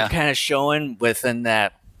that they were kind of showing within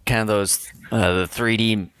that kind of those the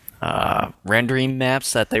 3D rendering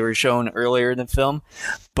maps that they were showing earlier in the film.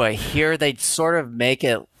 But here they sort of make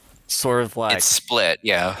it sort of like it's split,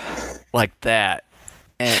 yeah, like that.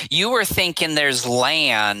 And you were thinking there's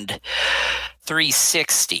land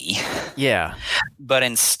 360, yeah, but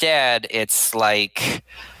instead it's like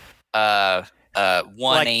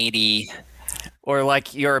 180, or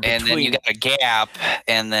like you're between, and then you got a gap,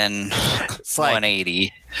 and then it's like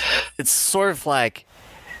 180. It's sort of like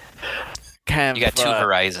kind of you got two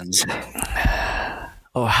horizons.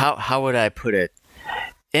 Oh, how would I put it?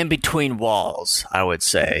 In between walls, I would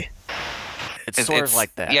say. It's sort of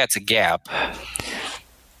like that. Yeah, it's a gap.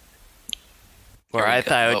 Where I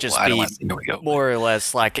thought it would just be more or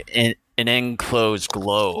less like an enclosed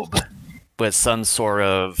globe with some sort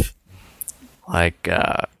of like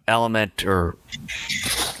element or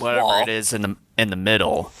whatever wall. It is in the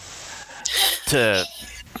middle to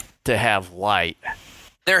have light.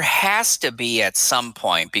 There has to be at some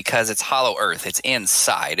point because it's Hollow Earth. It's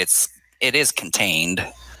inside. It is contained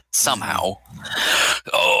somehow.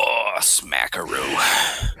 Oh, smackaroo.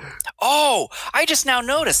 Oh, I just now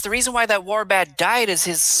noticed the reason why that warbat died is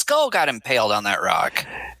his skull got impaled on that rock.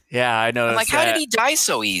 Yeah, I noticed. I'm like, how did he die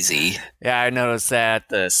so easy? Yeah, I noticed that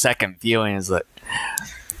the second viewing is like,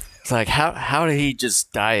 it's like how did he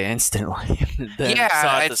just die instantly? Then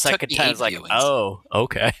saw it the second time. It's like, oh,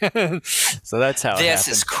 okay. So that's how. This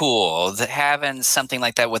is cool. Having something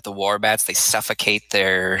like that with the warbats, they suffocate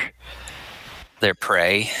their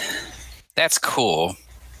prey. That's cool.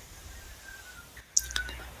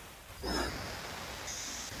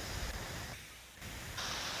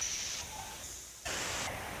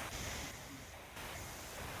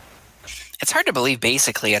 It's hard to believe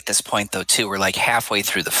basically at this point, though, too. We're like halfway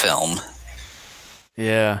through the film.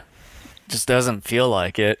 Yeah. Just doesn't feel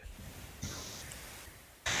like it.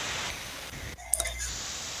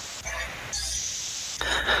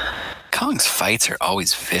 Kong's fights are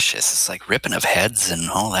always vicious. It's like ripping of heads and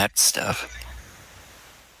all that stuff.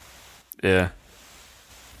 Yeah.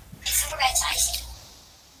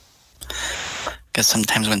 Because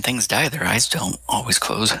sometimes when things die, their eyes don't always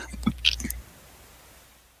close.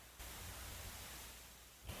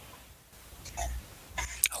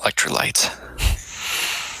 Electrolyte. sites.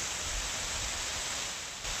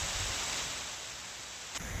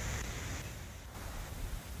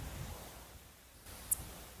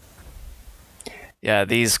 Yeah,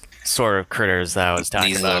 these sort of critters that I was talking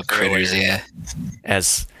These about little critters, earlier, yeah.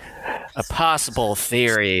 as a possible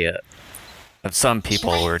theory of some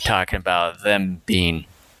people were talking about them being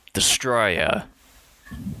Destroya,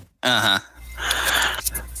 a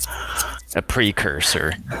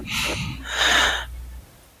precursor.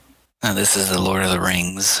 Now, this is the Lord of the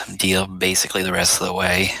Rings deal, basically the rest of the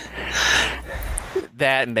way.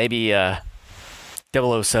 That and maybe 007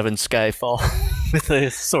 Skyfall with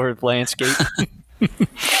a sort of landscape.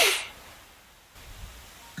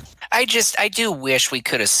 I do wish we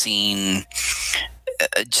could have seen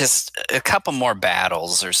just a couple more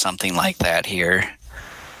battles or something like that here.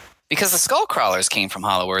 Because the Skullcrawlers came from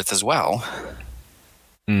Hollow Earth as well.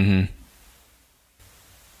 Mm-hmm.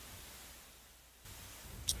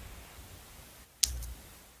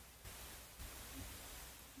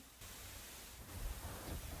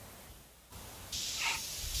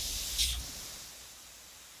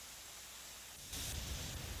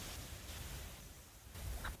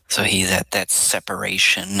 So he's at that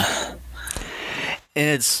separation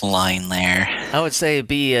It's line there. I would say it'd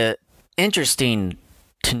be interesting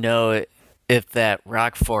to know if that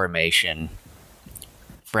rock formation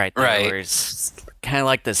right there, Right. where it's kind of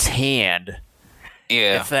like this hand,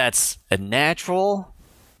 Yeah. if that's a natural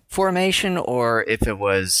formation or if it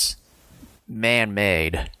was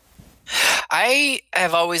man-made. I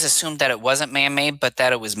have always assumed that it wasn't man-made, but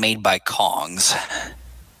that it was made by Kongs.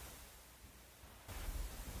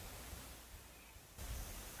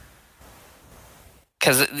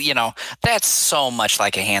 Because, you know, that's so much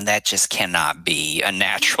like a hand. That just cannot be a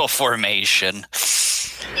natural formation.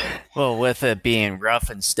 Well, with it being rough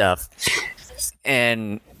and stuff,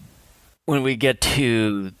 and when we get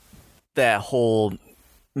to that whole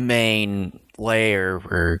main layer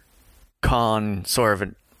where Khan sort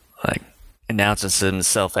of like announces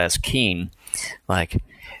himself as king, like,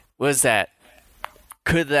 was that?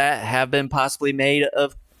 Could that have been possibly made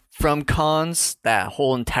of from Khans, that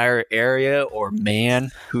whole entire area, or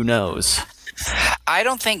man? Who knows? I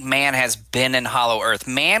don't think man has been in Hollow Earth.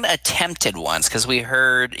 Man attempted once, because we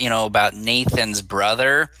heard, you know, about Nathan's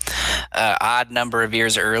brother, odd number of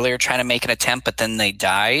years earlier, trying to make an attempt, but then they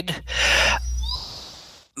died.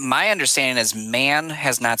 My understanding is man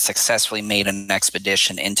has not successfully made an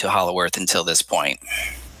expedition into Hollow Earth until this point.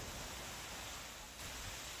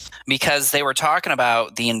 Because they were talking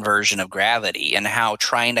about the inversion of gravity and how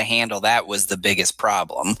trying to handle that was the biggest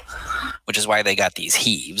problem, which is why they got these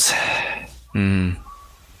heaves. But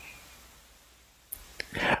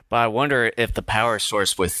I wonder if the power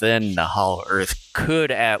source within the Hollow Earth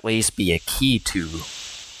could at least be a key to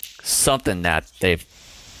something that they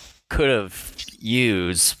could have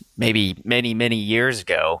used maybe many, many years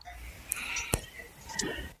ago.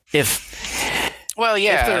 Well,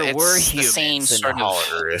 yeah, if there it's were the humans same in sort the Hollow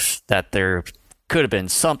Earth, that there could have been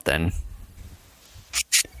something.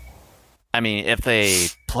 I mean, if they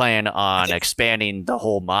plan on expanding the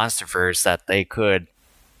whole MonsterVerse, that they could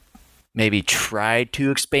maybe try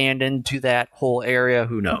to expand into that whole area.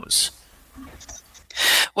 Who knows?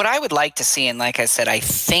 What I would like to see, and like I said, I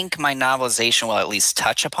think my novelization will at least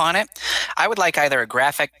touch upon it. I would like either a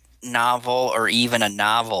graphic novel or even a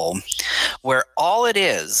novel where all it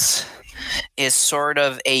is sort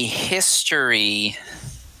of a history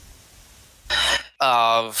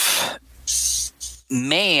of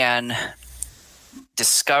man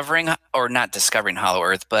discovering, or not discovering Hollow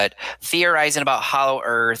Earth, but theorizing about Hollow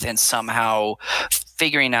Earth and somehow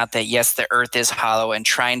figuring out that, yes, the Earth is hollow and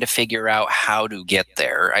trying to figure out how to get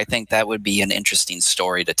there. I think that would be an interesting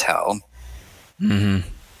story to tell. Mm-hmm.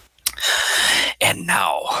 And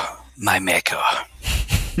now, my mecha. I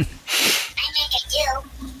mecha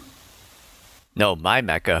you. No, my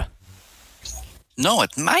mecha. No,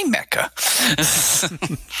 it's my mecha.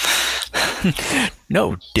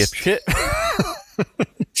 No, dipshit.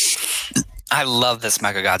 I love this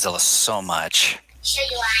Mecha Godzilla so much. So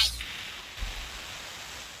do I.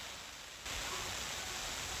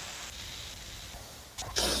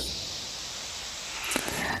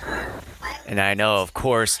 And I know, of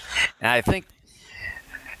course, and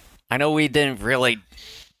I know we didn't really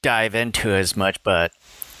dive into as much, but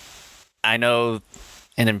I know,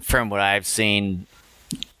 and from what I've seen,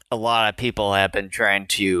 a lot of people have been trying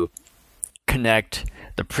to connect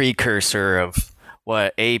the precursor of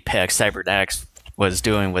what Apex Cybernetics was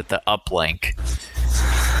doing with the uplink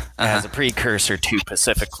as a precursor to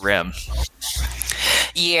Pacific Rim.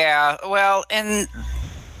 Yeah, well, and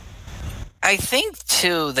I think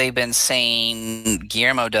too they've been saying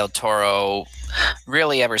Guillermo del Toro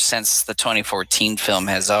really ever since the 2014 film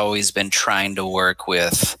has always been trying to work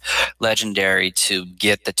with Legendary to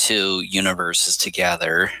get the two universes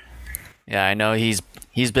together. Yeah, I know he's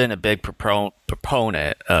been a big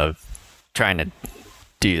proponent of trying to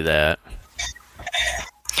do that.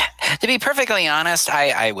 To be perfectly honest,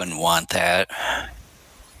 I wouldn't want that.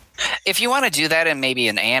 If you want to do that in maybe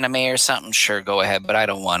an anime or something, sure, go ahead, but I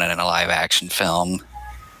don't want it in a live-action film.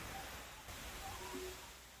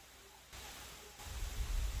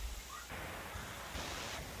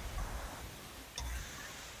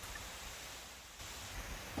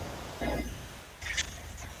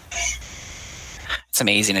 It's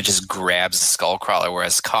amazing. It just grabs the Skullcrawler,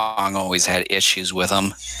 whereas Kong always had issues with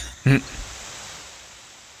him.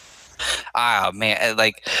 Ah, man,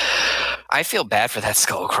 like, I feel bad for that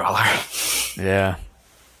Skullcrawler. Yeah.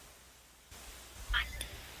 I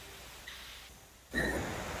feel bad.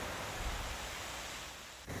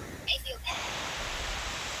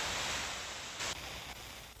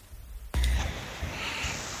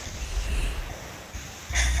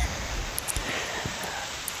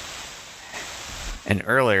 And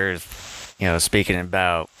earlier, speaking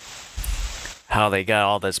about how they got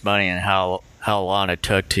all this money and how long it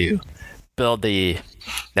took to build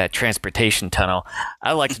that transportation tunnel,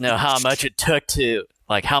 I'd like to know how much it took to,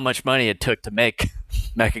 like, how much money it took to make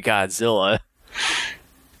Mechagodzilla.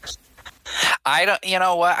 I don't, you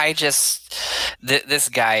know what? This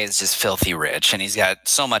guy is just filthy rich, and he's got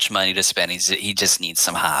so much money to spend. He just needs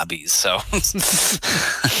some hobbies. So,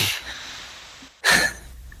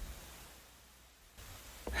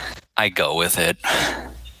 I go with it.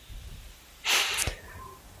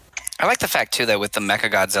 I like the fact, too, that with the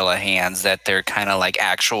Mechagodzilla hands, that they're kind of like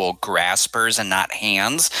actual graspers and not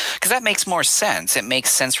hands, because that makes more sense. It makes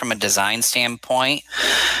sense from a design standpoint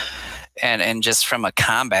and just from a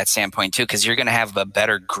combat standpoint, too, because you're going to have a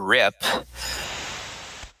better grip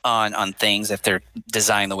on things if they're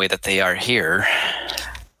designed the way that they are here.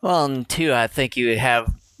 Well, and two, I think you would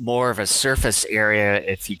have more of a surface area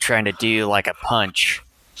if you're trying to do like a punch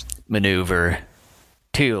maneuver,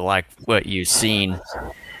 too, like what you've seen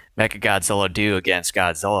Mechagodzilla do against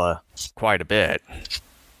Godzilla quite a bit.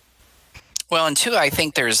 Well, and two, I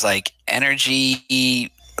think there's like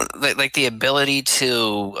energy, like the ability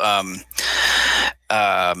to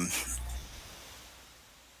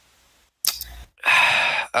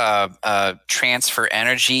transfer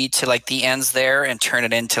energy to like the ends there and turn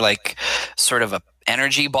it into like sort of a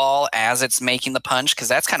energy ball as it's making the punch, because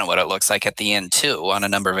that's kind of what it looks like at the end too on a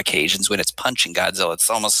number of occasions when it's punching Godzilla. It's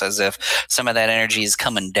almost as if some of that energy is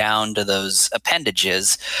coming down to those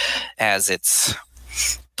appendages as it's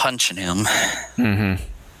punching him. Mm-hmm.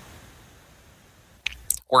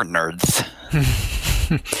 We're nerds.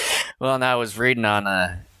 Well, and I was reading on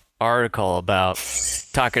an article about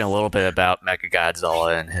talking a little bit about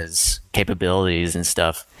Mechagodzilla and his capabilities and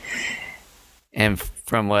stuff. And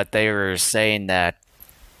from what they were saying, that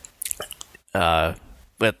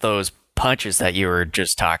with those punches that you were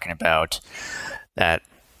just talking about, that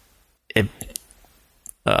it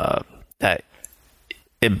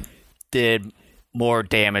did more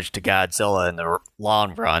damage to Godzilla in the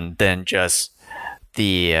long run than just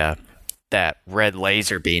the that red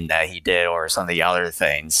laser beam that he did, or some of the other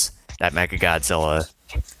things that Mechagodzilla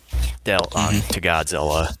dealt on to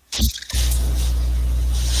Godzilla.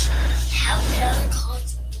 How did other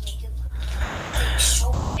clones make it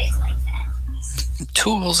so big like that?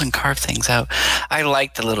 Tools and carve things out. I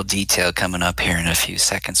like the little detail coming up here in a few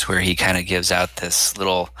seconds where he kind of gives out this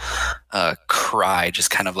little cry, just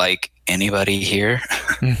kind of like, anybody here?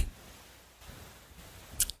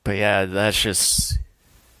 But yeah, that's just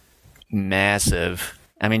massive.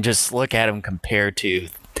 I mean, just look at him compared to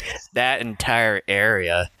that entire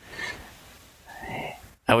area.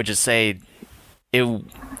 I would just say it,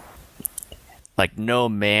 like, no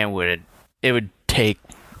man would, it would take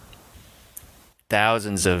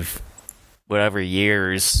thousands of whatever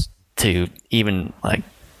years to even, like,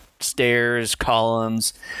 stairs,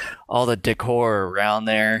 columns, all the decor around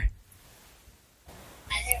there.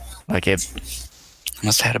 Like, it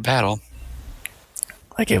must have had a battle.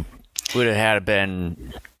 Like, it would have had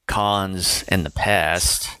been cons in the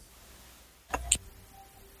past.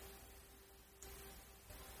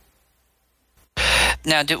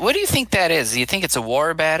 Now, what do you think that is? Do you think it's a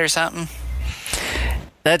war bat or something?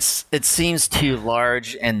 It seems too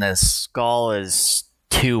large, and the skull is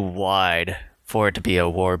too wide for it to be a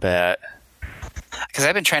war bat. Because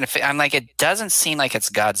I've been trying to I'm like, it doesn't seem like it's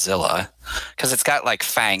Godzilla, because it's got like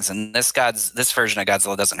fangs, and this version of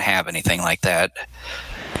Godzilla doesn't have anything like that.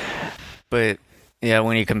 But Yeah,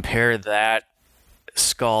 when you compare that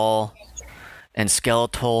skull and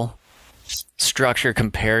skeletal structure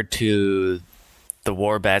compared to the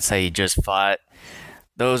war bats that he just fought,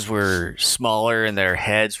 those were smaller and their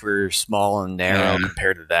heads were small and narrow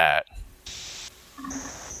compared to that.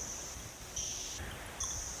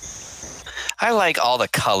 I like all the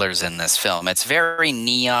colors in this film. It's very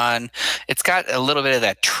neon. It's got a little bit of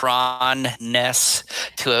that Tron-ness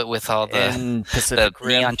to it with all the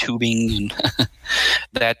neon tubing and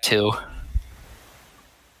that too.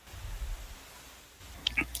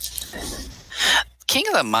 King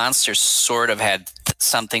of the Monsters sort of had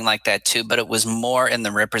something like that too, but it was more in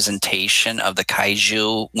the representation of the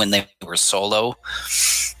kaiju when they were solo.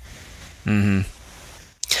 Mm-hmm.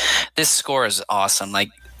 This score is awesome. Like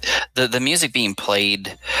the music being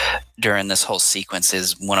played during this whole sequence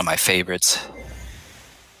is one of my favorites.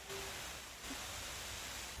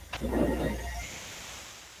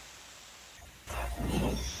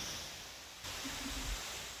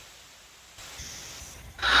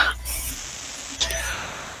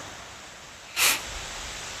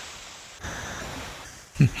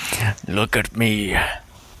 Look at me. I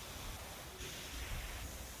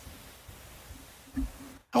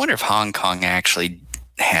wonder if Hong Kong actually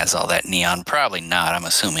has all that neon. Probably not, I'm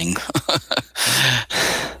assuming.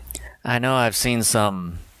 I know I've seen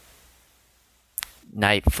some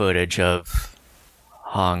night footage of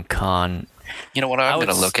Hong Kong. You know what? I'm going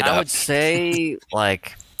to look it up. I would say,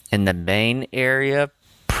 like, in the main area,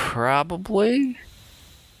 probably.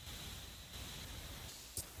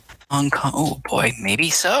 Hong Kong. Oh, boy. Maybe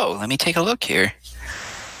so. Let me take a look here.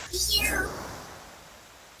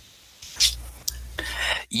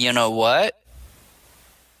 You know what?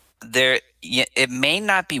 It may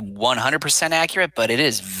not be 100% accurate, but it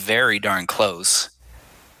is very darn close.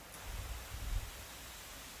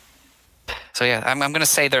 So yeah, I'm going to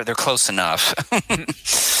say they're close enough.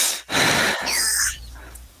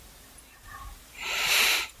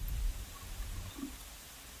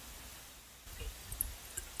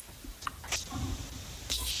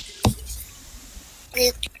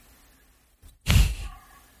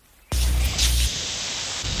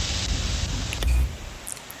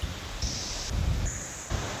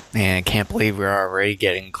 Man, I can't believe we're already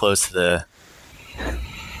getting close to the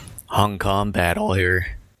Hong Kong battle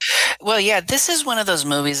here. Well, yeah, this is one of those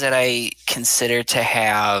movies that I consider to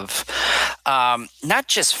have not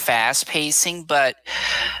just fast pacing, but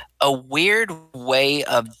a weird way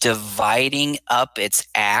of dividing up its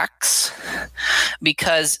acts.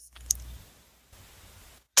 Because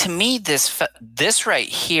to me, this right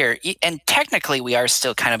here, and technically we are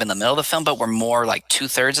still kind of in the middle of the film, but we're more like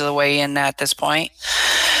 2/3 of the way in at this point.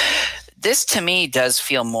 This to me does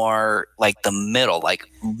feel more like the middle, like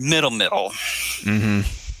middle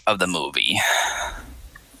of the movie.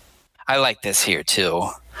 I like this here too.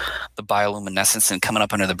 The bioluminescence and coming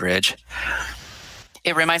up under the bridge.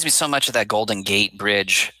 It reminds me so much of that Golden Gate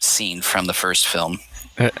Bridge scene from the first film.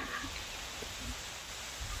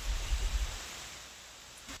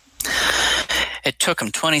 It took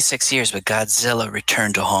him 26 years, but Godzilla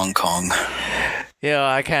returned to Hong Kong. Yeah,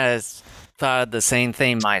 I kind of thought the same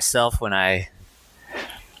thing myself when I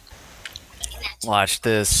watched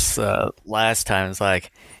this last time. It's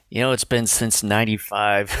like, it's been since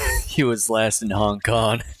 95 he was last in Hong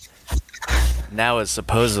Kong. Now it's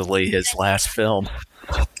supposedly his last film.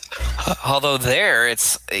 Although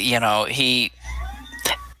it's,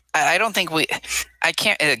 I don't think I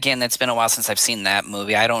can't, again, it's been a while since I've seen that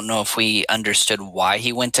movie. I don't know if we understood why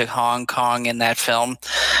he went to Hong Kong in that film,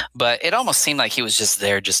 but it almost seemed like he was just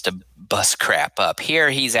there just to bust crap up.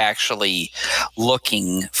 Here, he's actually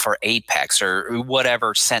looking for Apex or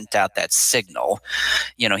whatever sent out that signal.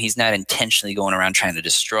 He's not intentionally going around trying to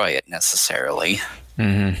destroy it necessarily.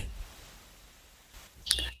 Mm-hmm.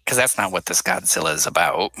 Because that's not what this Godzilla is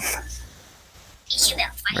about.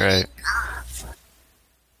 Right.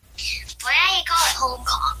 Why do you call it Hong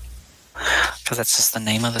Kong? Because that's just the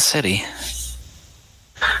name of the city.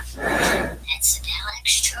 That's an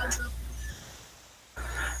Alex Charger.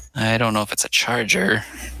 I don't know if it's a charger.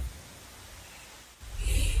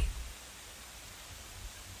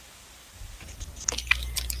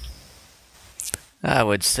 I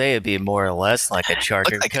would say it'd be more or less like a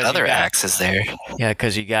charger. Look like other axes there. Yeah,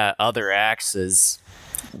 because you got other axes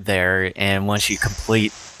there, and once you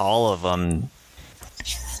complete all of them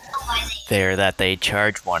there, that they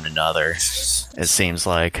charge one another, it seems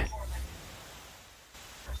like.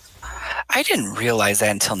 I didn't realize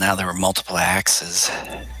that until now there were multiple axes.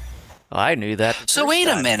 Well, I knew that. So wait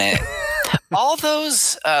a minute. All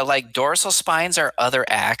those like dorsal spines are other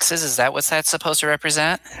axes? Is that what that's supposed to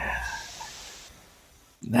represent?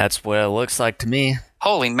 That's what it looks like to me.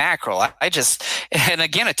 Holy mackerel. And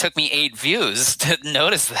again, it took me 8 views to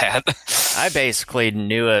notice that. I basically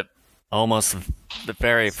knew it almost the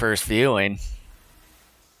very first viewing.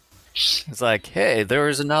 It's like, hey, there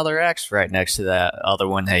was another X right next to that other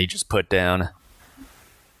one that you just put down.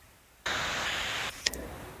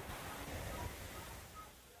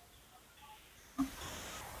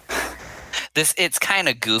 It's kind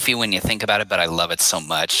of goofy when you think about it, but I love it so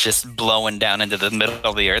much. Just blowing down into the middle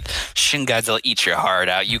of the earth. Shin Godzilla, eat your heart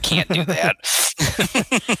out. You can't do that.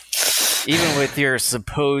 Even with your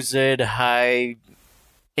supposed high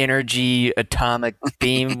energy atomic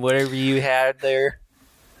beam, whatever you had there.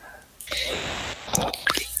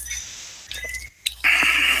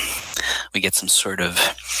 We get some sort of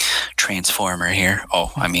transformer here.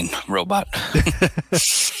 Oh, I mean, robot.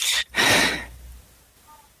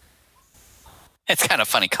 It's kind of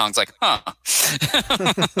funny. Kong's like, huh. I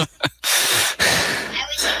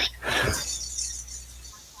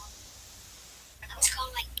was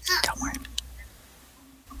going like, huh. Don't worry.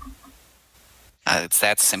 It's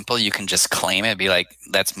that simple. You can just claim it. Be like,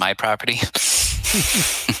 that's my property.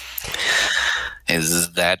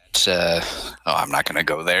 Is that... I'm not going to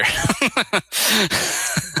go there.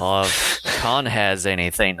 Well, if Khan has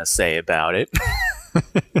anything to say about it.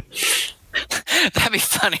 That'd be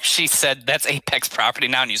funny if she said that's Apex property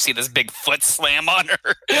now and you see this big foot slam on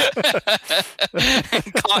her.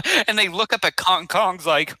 And they look up at Kong. Kong's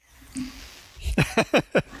like...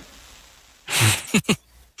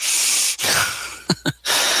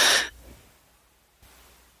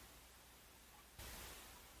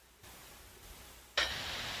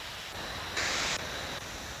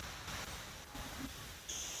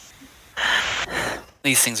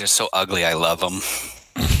 These things are so ugly, I love them.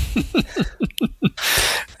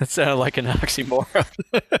 That sounded like an oxymoron.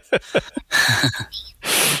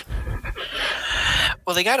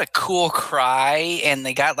 Well, they got a cool cry, and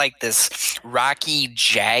they got like this rocky,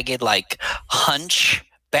 jagged, like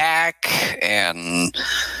hunchback, and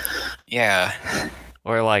yeah.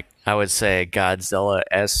 Or like I would say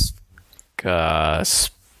Godzilla-esque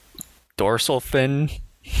dorsal fin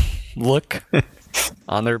look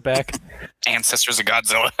on their back. Ancestors of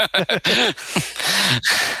Godzilla.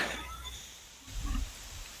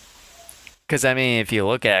 Because, I mean, if you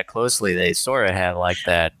look at it closely, they sort of have like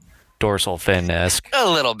that dorsal fin-esque. A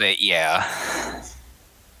little bit, yeah.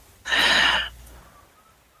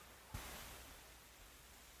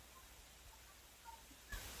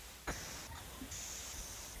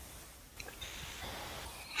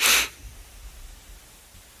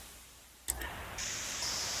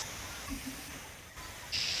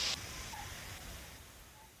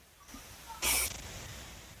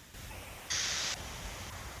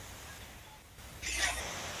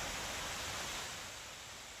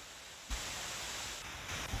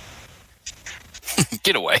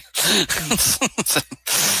 Get away.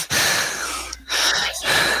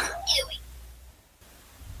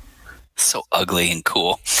 So ugly and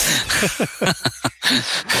cool.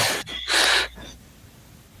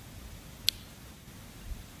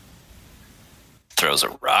 Throws a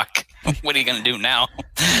rock. What are you going to do now?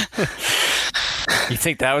 You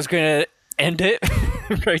think that was going to end it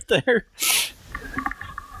right there?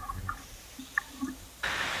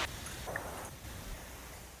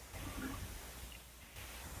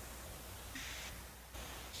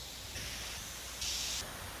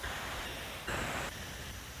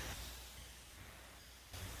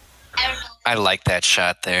 I like that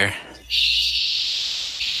shot there.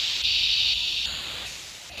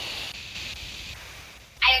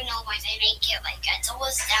 I don't know why they make it like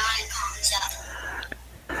Godzilla's down and Kong's up.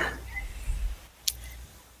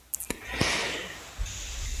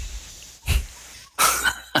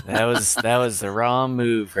 That was the wrong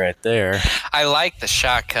move right there. I like the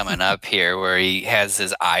shot coming up here where he has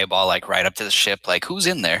his eyeball like right up to the ship, like who's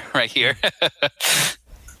in there right here?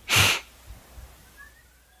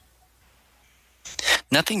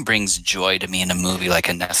 Nothing brings joy to me in a movie like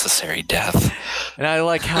a necessary death. And I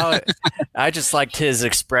like how I just liked his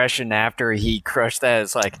expression after he crushed that.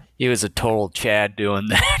 It's like he was a total Chad doing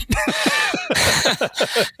that.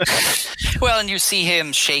 Well, and you see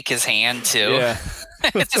him shake his hand too. Yeah.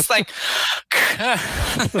 It's just like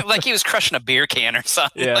he was crushing a beer can or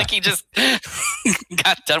something. Yeah. Like he just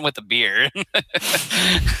got done with the beer.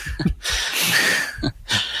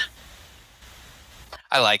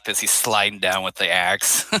 I like this. He's sliding down with the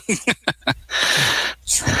axe.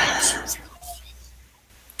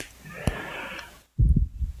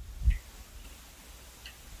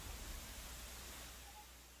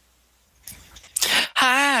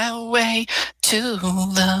 Highway to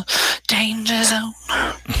the danger zone.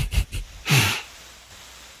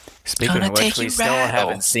 Speaking Gonna of which, take we you still right-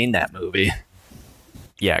 haven't seen that movie.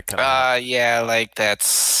 Yeah, coming up. Yeah, like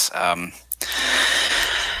that's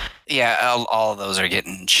yeah, all of those are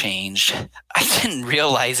getting changed. I didn't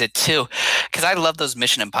realize it too, because I love those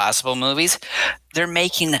Mission Impossible movies. They're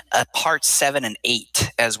making a part 7 and 8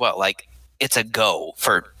 as well. Like it's a go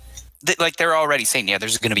for, like they're already saying, yeah,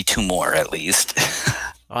 there's going to be 2 more at least.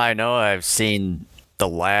 Well, I know I've seen the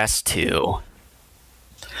last 2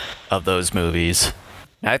 of those movies.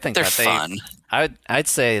 I think They're that fun. I'd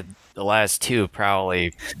say the last 2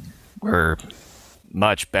 probably were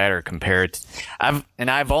much better compared to, I've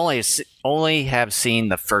only have seen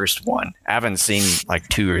the first one. I haven't seen like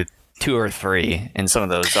 2 or 3 in some of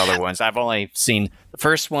those other ones. I've only seen the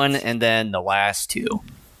first one and then the last 2.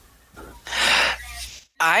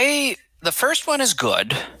 The first one is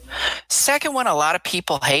good. Second one, a lot of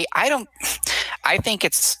people hate. I think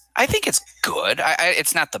it's good.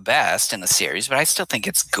 It's not the best in the series, but I still think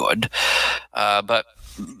it's good. But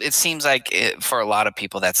it seems like for a lot of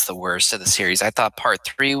people, that's the worst of the series. I thought part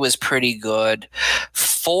 3 was pretty good.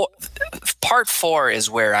 Part 4 is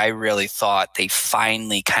where I really thought they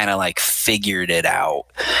finally kind of like figured it out.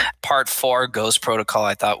 Part 4, Ghost Protocol,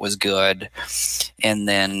 I thought was good. And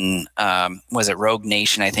then was it Rogue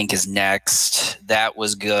Nation, I think is next. That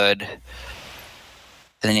was good.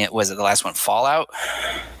 And then was it the last one, Fallout?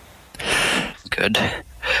 Good.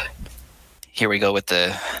 Here we go with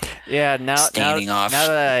the now off. Now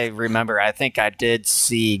that I remember, I think I did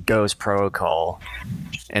see Ghost Protocol,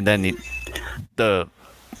 and then the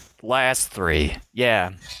last 3.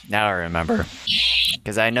 Yeah, now I remember,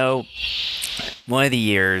 because I know one of the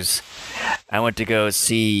years I went to go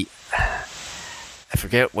see, I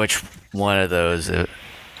forget which one of those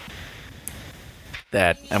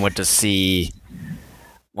that I went to see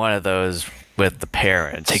one of those with the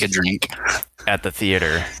parents. Take a drink at the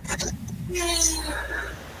theater.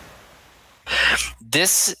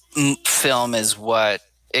 This film is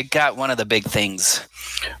it got one of the big things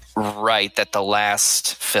right that the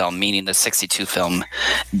last film, meaning the 62 film,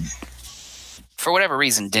 for whatever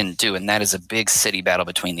reason didn't do, and that is a big city battle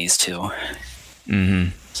between these two.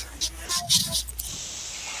 Mm-hmm.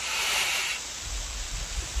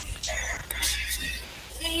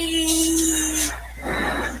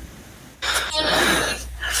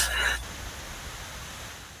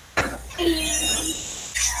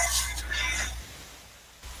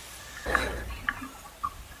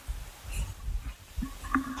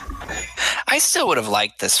 I still would have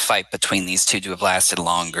liked this fight between these two to have lasted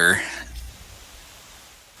longer.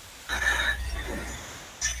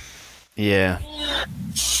 Yeah.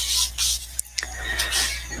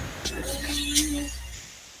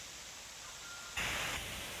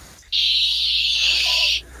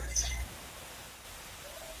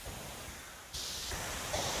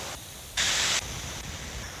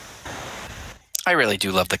 I really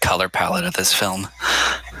do love the color palette of this film.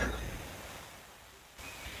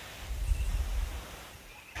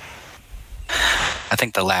 I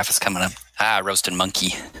think the laugh is coming up. Roasted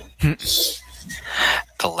monkey.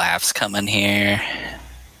 The laugh's coming here.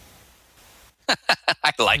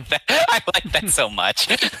 I like that. I like that so much.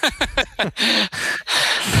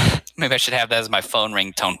 Maybe I should have that as my phone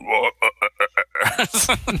ringtone.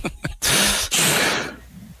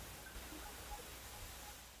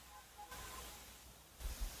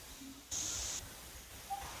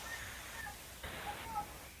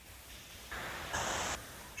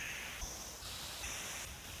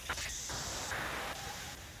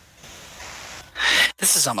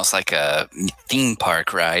 This is almost like a theme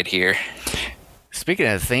park ride here. Speaking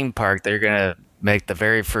of theme park, they're going to make the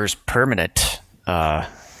very first permanent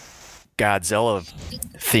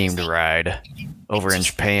Godzilla-themed ride over in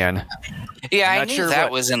Japan. Yeah, I knew that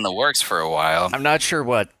was in the works for a while. I'm not sure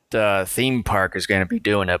what theme park is going to be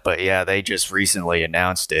doing it, but yeah, they just recently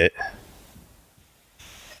announced it.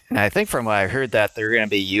 And I think from what I heard that they're going to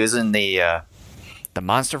be using the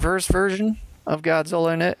MonsterVerse version of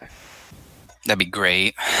Godzilla in it. That'd be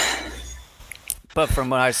great. But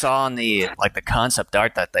from what I saw on the concept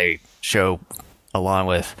art that they show, along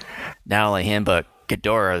with not only him but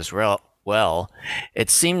Ghidorah as well,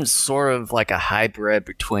 it seems sort of like a hybrid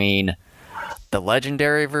between the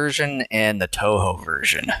legendary version and the Toho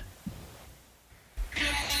version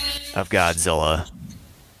of Godzilla.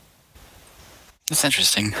 That's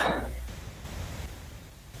interesting.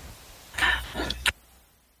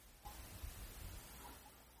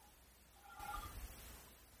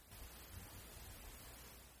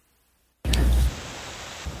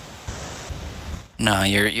 No,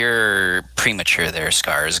 you're premature there,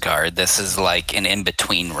 Skarsgård. This is like an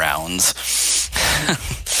in-between rounds.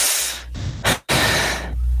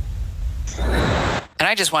 And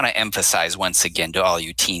I just want to emphasize once again to all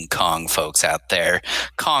you Team Kong folks out there,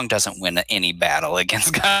 Kong doesn't win any battle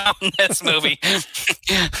against God in this movie.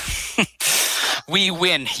 We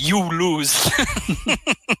win, you lose.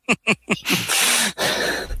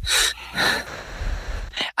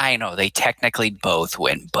 I know they technically both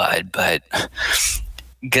win, Bud, but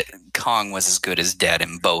Kong was as good as dead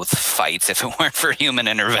in both fights if it weren't for human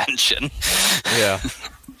intervention. Yeah.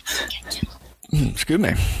 Excuse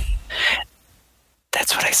me.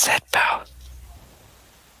 That's what I said, pal.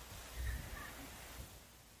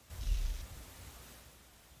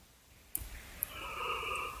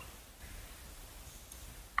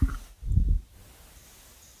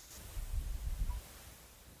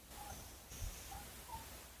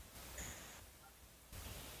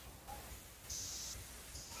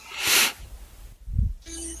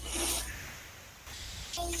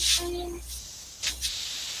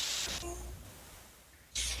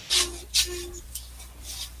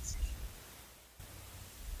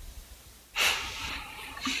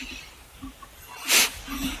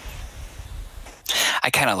 I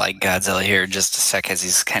kind of like Godzilla here just a sec as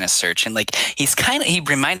he's kind of searching. Like he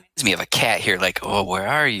reminds me of a cat here. Like, oh, where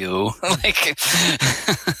are you? Like,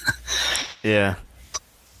 yeah.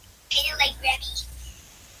 Kind of like Remy.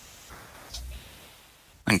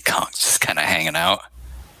 And Kong's just kind of hanging out.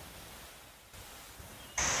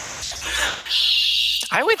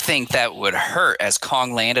 I would think that would hurt as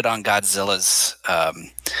Kong landed on Godzilla's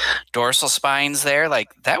dorsal spines there.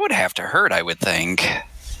 Like, that would have to hurt, I would think.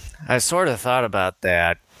 I sort of thought about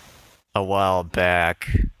that a while back.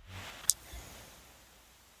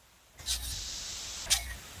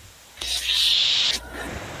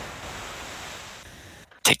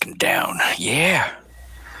 Take him down. Yeah.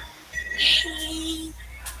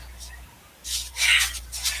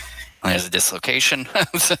 There's a dislocation.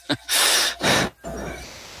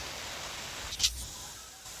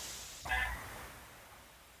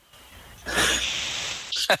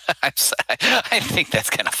 I think that's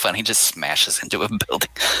kind of funny. Just smashes into a building.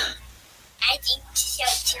 I think so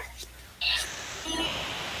too.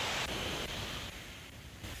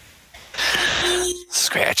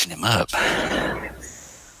 Scratching him up.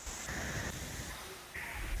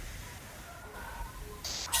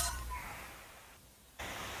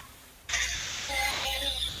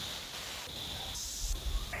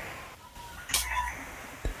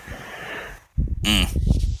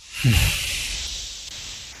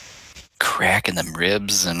 Cracking them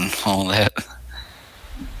ribs and all that.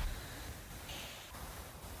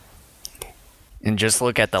 And just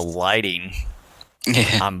look at the lighting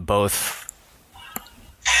on both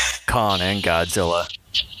Kong and Godzilla.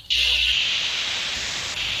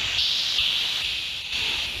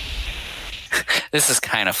 This is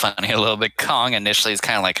kind of funny a little bit. Kong initially is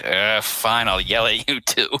kind of like, fine, I'll yell at you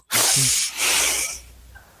too. I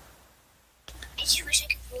just wish I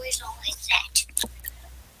could voice all like that.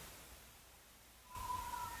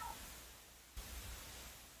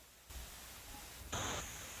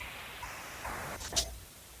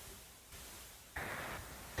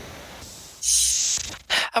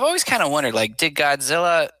 I've always kind of wondered, like, did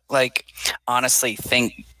Godzilla, like, honestly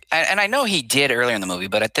think, and I know he did earlier in the movie,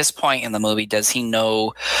 but at this point in the movie, does he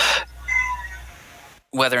know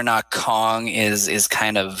whether or not Kong is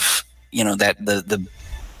kind of, you know, that the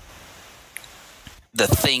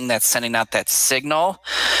thing that's sending out that signal,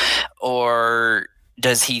 or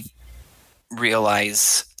does he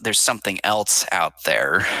realize there's something else out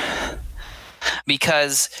there?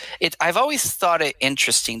 Because I've always thought it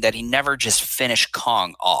interesting that he never just finished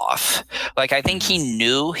Kong off. Like, I think he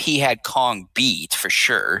knew he had Kong beat for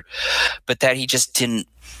sure, but that he just didn't,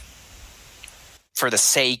 for the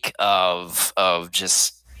sake of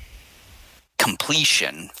just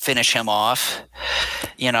completion, finish him off,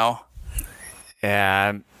 you know?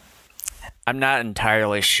 Yeah, I'm not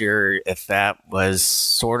entirely sure if that was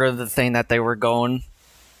sort of the thing that they were going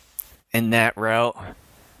in that route.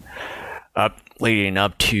 Leading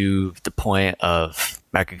up to the point of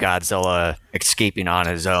Mechagodzilla escaping on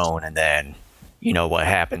his own, and then, you know, what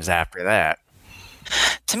happens after that.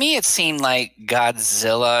 To me, it seemed like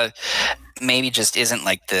Godzilla maybe just isn't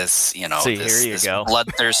like this, you know, this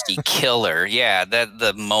bloodthirsty killer. Yeah, that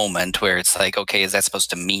the moment where it's like, okay, is that supposed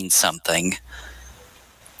to mean something?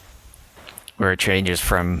 Where it changes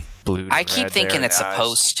from blue to I keep red thinking there, it's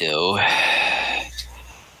supposed to.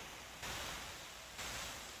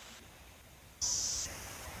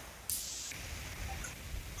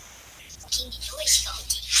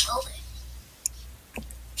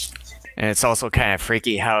 And it's also kind of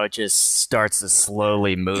freaky how it just starts to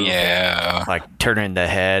slowly move. Yeah. Like turning the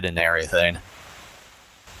head and everything.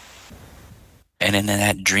 And in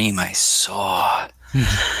that dream I saw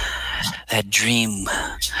That dream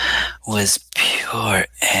was pure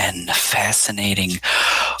and fascinating.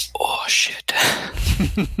 Oh, shit.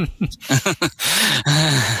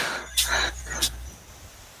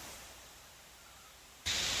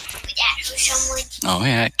 Someone. Oh,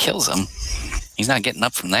 yeah, it kills him. He's not getting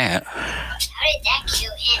up from that. How did that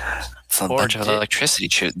kill him? It's a bunch of electricity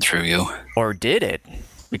shooting through you. Or did it?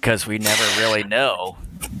 Because we never really know.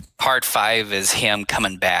 Part 5 is him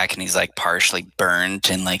coming back, and he's like partially burnt,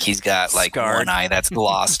 and like he's got like Scarred. one eye that's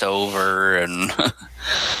glossed over, and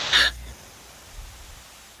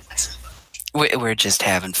we're just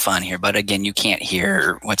having fun here. But again, you can't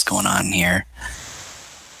hear what's going on here.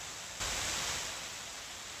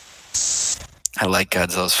 I like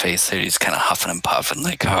Godzilla's face there. He's kind of huffing and puffing,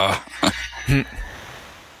 like, oh.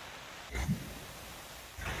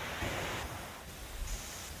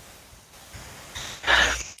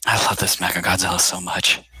 I love this Mechagodzilla so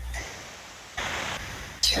much.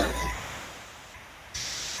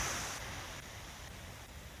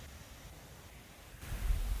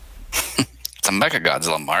 It's a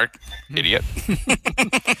Mechagodzilla, Mark. Idiot.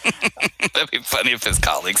 That'd be funny if his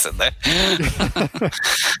colleague said that.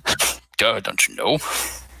 Duh, don't you know?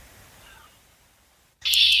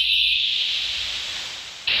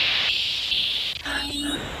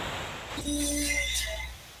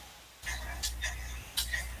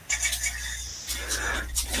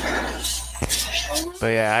 But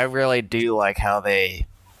yeah, I really do like how they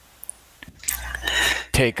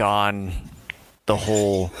take on the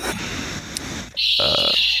whole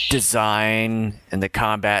design and the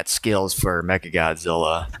combat skills for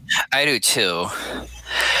Mechagodzilla. I do too.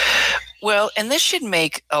 Well, and this should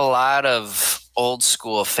make a lot of old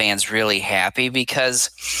school fans really happy because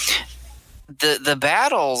the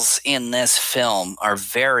battles in this film are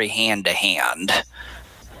very hand to hand.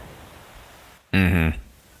 Mm-hmm.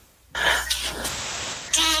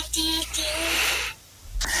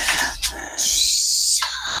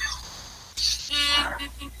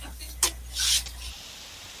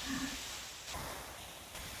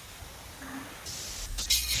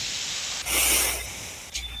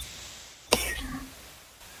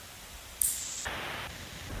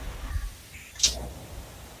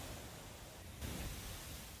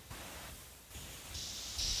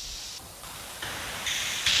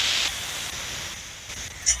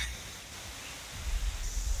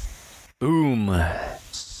 Boom.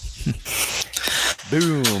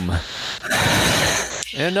 Boom.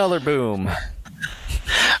 Another boom.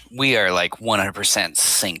 We are like 100%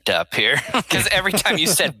 synced up here because every time you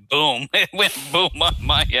said boom, it went boom on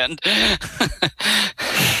my end.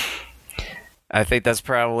 I think that's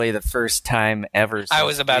probably the first time ever since I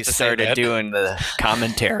was about we to say started that. doing the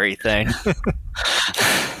commentary thing.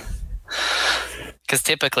 Because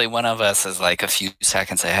typically one of us is like a few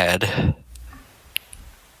seconds ahead.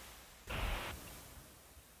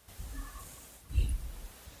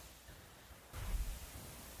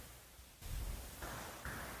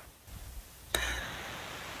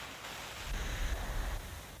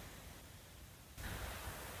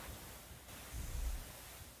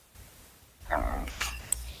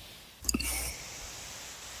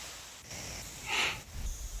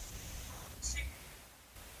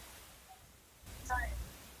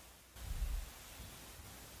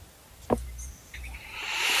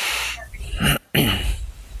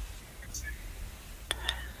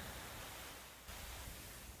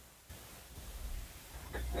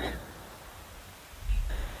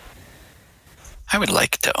 I would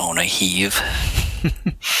like to own a heave.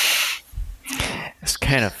 It's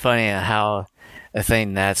kind of funny how a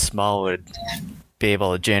thing that small would be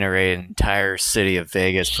able to generate an entire city of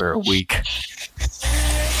Vegas for a week.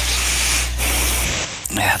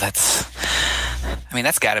 Yeah, I mean,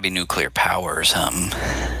 that's got to be nuclear power or something.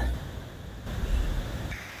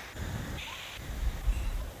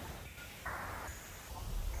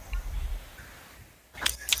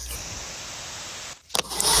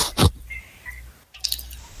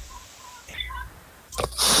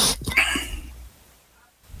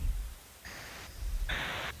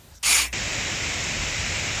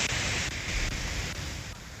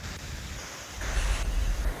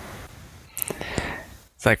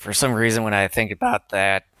 It's like for some reason when I think about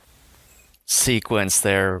that sequence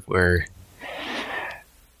there where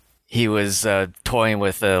he was toying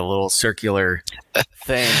with a little circular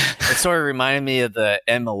thing, it sort of reminded me of the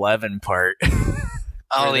M11 part.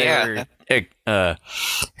 Oh, where yeah. they were,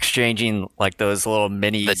 exchanging like those little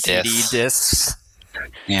mini The CD discs. discs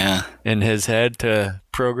Yeah. in his head to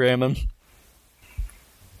program him.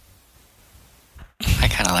 I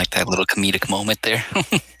kind of like that little comedic moment there.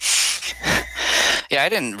 Yeah, I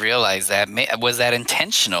didn't realize that. Was that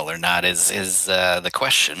intentional or not? Is the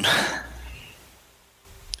question.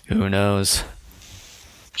 Who knows?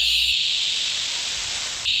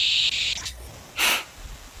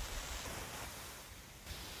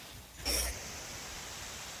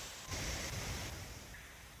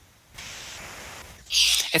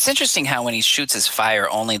 It's interesting how when he shoots his fire,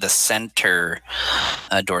 only the center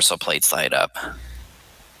dorsal plates light up.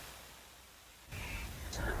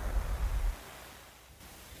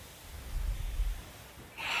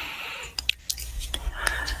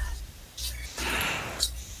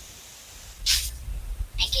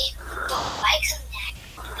 I gave the likes of that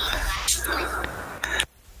to be the last one.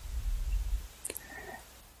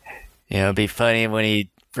 Yeah, it'd be funny when he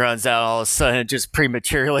runs out all of a sudden and just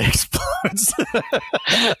prematurely explodes.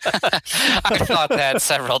 I thought that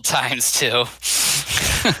several times too.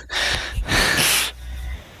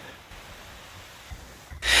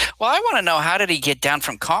 Well, I want to know, how did he get down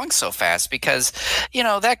from Kong so fast? Because, you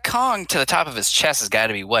know, that Kong to the top of his chest has got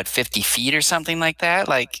to be, what, 50 feet or something like that?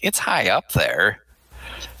 Like, it's high up there.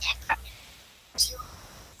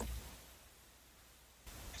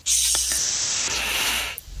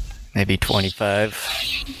 Maybe 25.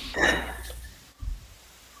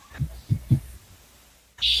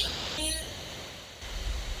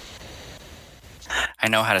 I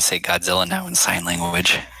know how to say Godzilla now in sign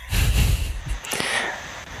language.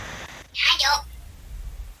 I know.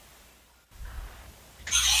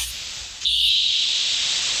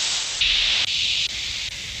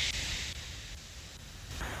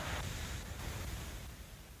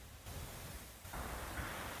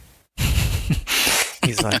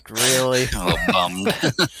 He's like, really? A little bummed.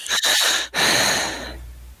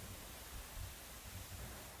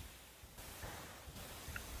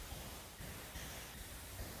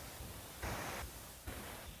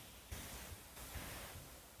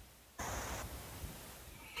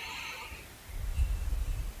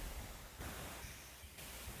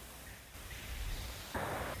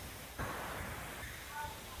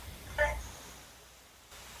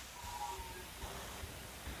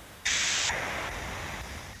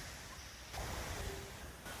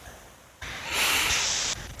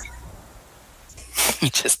 He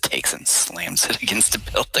just takes and slams it against a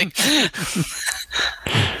building.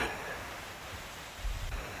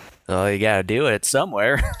 Well, you gotta do it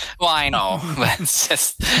somewhere. Well, I know, but it's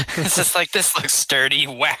just like, this looks sturdy.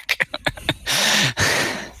 Whack.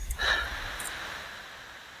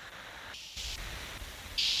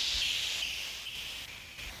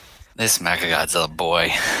 This Mechagodzilla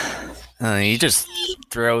boy. He just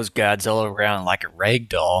throws Godzilla around like a rag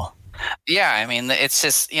doll. Yeah, I mean, it's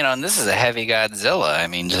just, you know, and this is a heavy Godzilla. I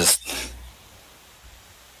mean, just...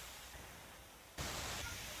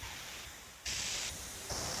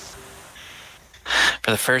 For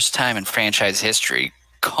the first time in franchise history,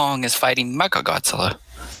 Kong is fighting Mechagodzilla.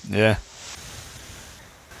 Yeah.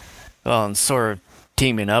 Well, and sort of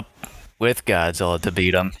teaming up with Godzilla to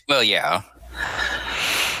beat him. Well, yeah.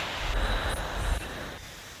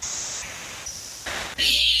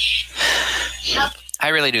 I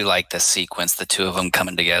really do like this sequence, the two of them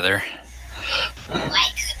coming together. Why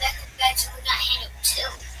could Godzilla not handle too?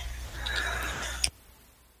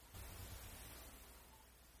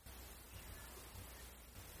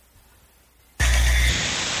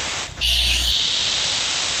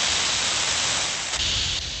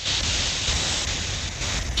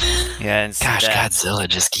 Yeah, and see Gosh, that. Godzilla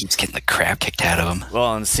just keeps getting the crap kicked out of him.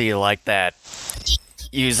 Well, and see like that,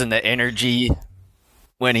 using the energy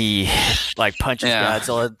when he like punches Yeah.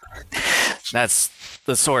 Godzilla. That's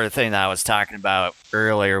the sort of thing that I was talking about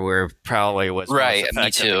earlier, where it probably was most Right, me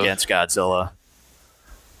effective too. against Godzilla.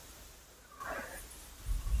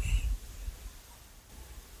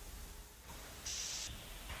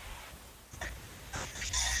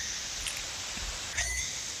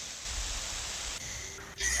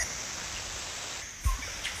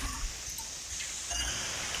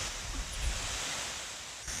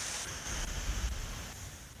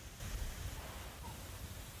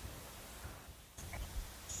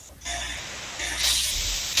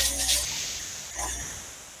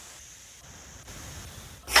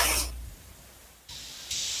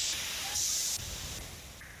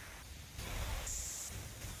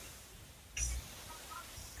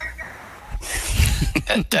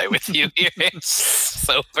 I'd die with you here. It's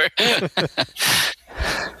over.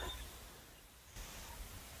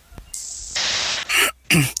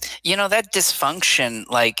 You know, that dysfunction,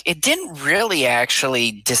 like, it didn't really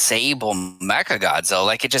actually disable Mechagodzilla.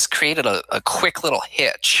 Like, it just created a quick little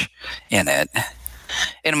hitch in it.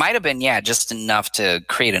 It might have been, yeah, just enough to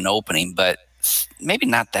create an opening, but maybe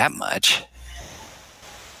not that much.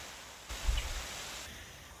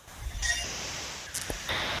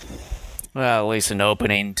 Well, at least an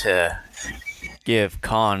opening to give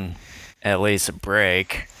Kong at least a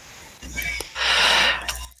break.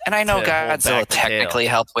 And I know To hold Godzilla back the tail. technically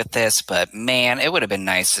helped with this, but man, it would have been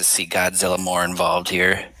nice to see Godzilla more involved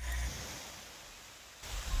here.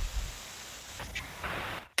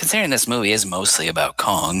 Considering this movie is mostly about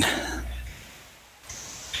Kong.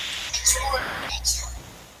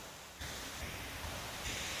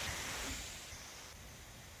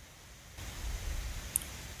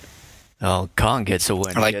 Oh, Kong gets a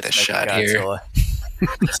win. I like Gets this shot Mechagodzilla.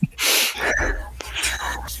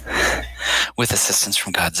 With assistance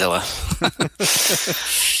from Godzilla.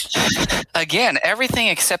 Again, everything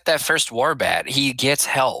except that first war bat. He gets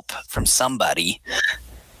help from somebody.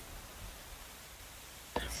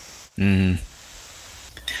 Mm.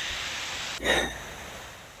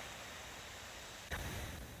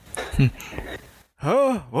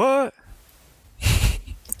 Huh? What?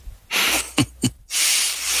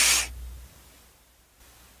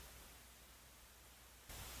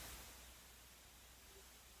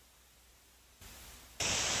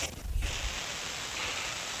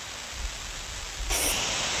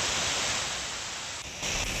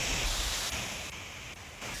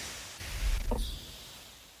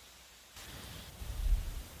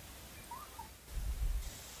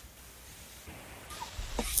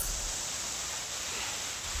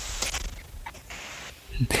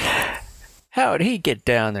 How'd he get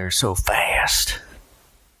down there so fast?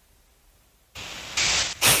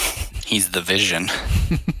 He's the Vision.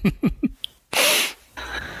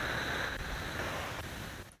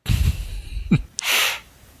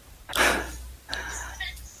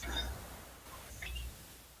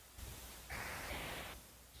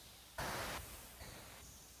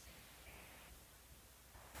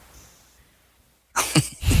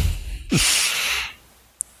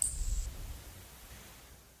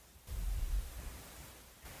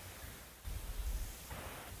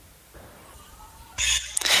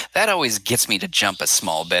 That always gets me to jump a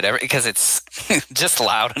small bit because it's just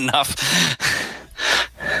loud enough.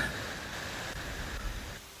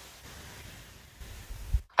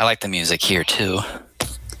 I like the music here too.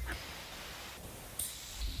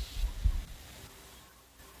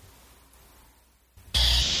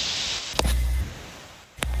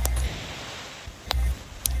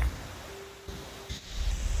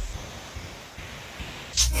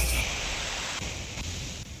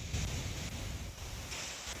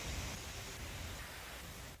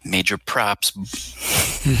 Major props.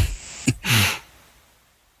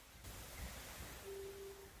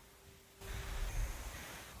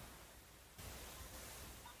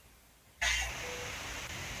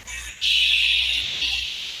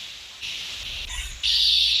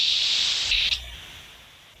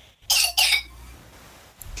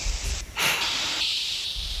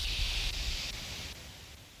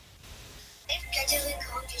 Godzilla and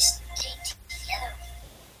Kong just came together.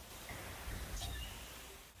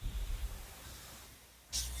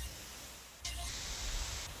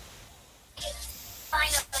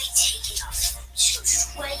 Finally take it off. So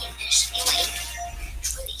swaying this anyway.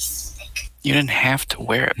 It's really thick. You didn't have to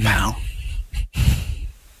wear it, pal.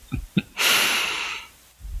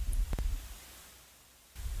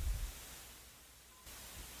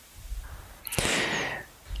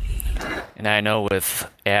 And I know with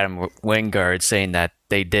Adam Wingard saying that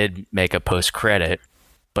they did make a post-credit,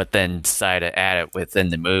 but then decided to add it within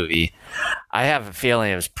the movie, I have a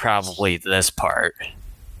feeling it was probably this part.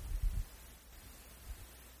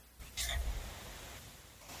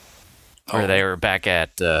 Where they were back in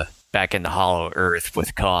the Hollow Earth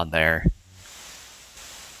with Khan there.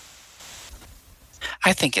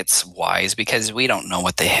 I think it's wise because we don't know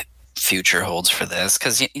what the future holds for this.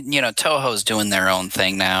 Because, you know, Toho's doing their own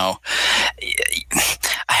thing now.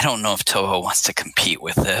 I don't know if Toho wants to compete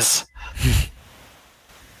with this.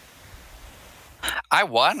 I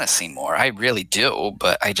want to see more. I really do.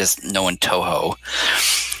 But I just know in Toho.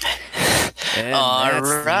 And All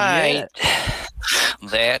that's right. it.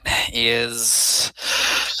 That is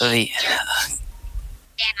the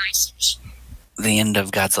end of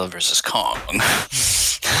Godzilla vs. Kong.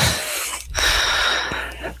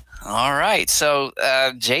 All right, so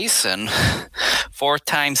Jason, fourth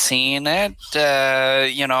time seeing it,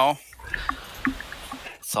 you know,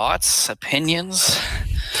 thoughts, opinions?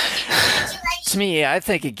 To me, I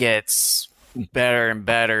think it gets better and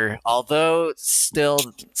better, although still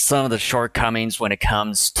some of the shortcomings when it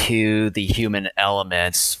comes to the human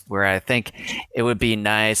elements, where I think it would be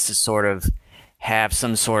nice to sort of have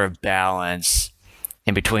some sort of balance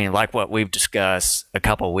in between, like what we've discussed a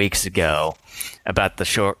couple weeks ago about the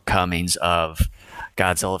shortcomings of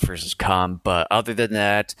Godzilla vs. Kong. But other than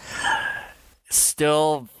that,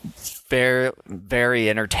 still very, very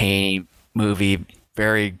entertaining movie.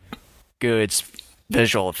 Very good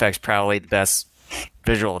visual effects. Probably the best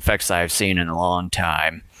visual effects I've seen in a long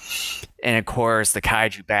time. And of course, the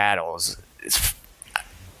kaiju battles is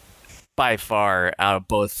by far, out of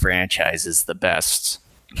both franchises, the best.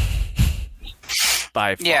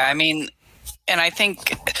 By far. Yeah, I mean, and I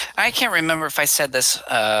think, I can't remember if I said this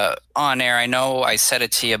on air. I know I said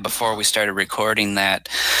it to you before we started recording that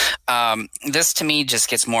this to me just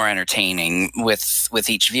gets more entertaining with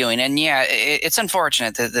each viewing. And yeah, it's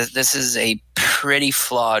unfortunate that this is a pretty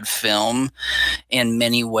flawed film in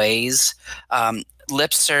many ways.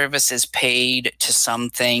 Lip service is paid to some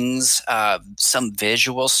things. Some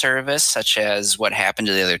visual service, such as what happened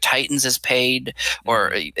to the other Titans, is paid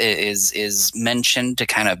or is mentioned to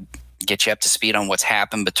kind of get you up to speed on what's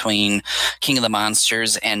happened between King of the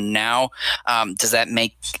Monsters and now. Does that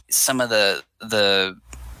make some of the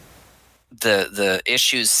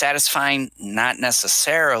issues satisfying? Not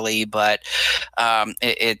necessarily, but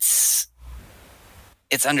it's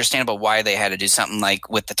understandable why they had to do something like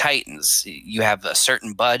with the Titans. You have a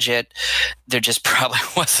certain budget. There just probably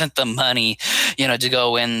wasn't the money, to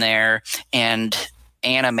go in there and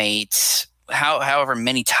animate however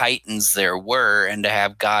many Titans there were, and to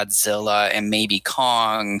have Godzilla and maybe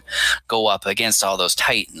Kong go up against all those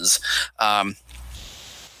Titans.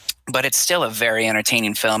 But it's still a very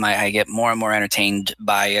entertaining film. I get more and more entertained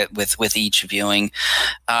by it with each viewing.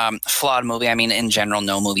 Flawed movie. I mean, in general,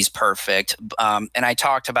 no movie's perfect. And I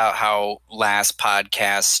talked about how last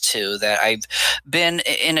podcast too, that I've been,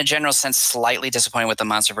 in a general sense, slightly disappointed with the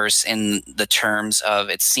MonsterVerse in the terms of,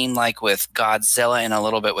 it seemed like with Godzilla and a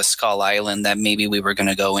little bit with Skull Island that maybe we were going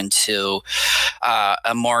to go into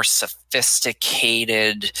a more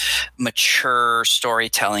sophisticated, mature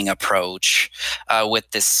storytelling approach with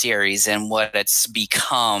this series, and what it's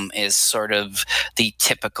become is sort of the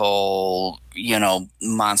typical,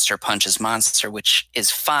 monster punches monster, which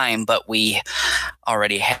is fine, but we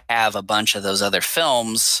already have a bunch of those other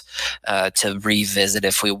films to revisit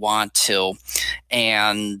if we want to.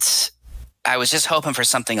 And I was just hoping for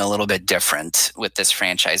something a little bit different with this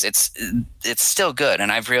franchise. It's still good,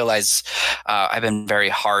 and I've realized I've been very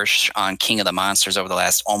harsh on King of the Monsters over the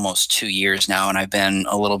last almost 2 years now, and I've been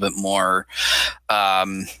a little bit more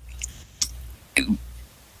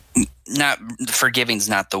not forgiving's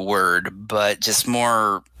not the word, but just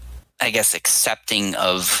more, I guess, accepting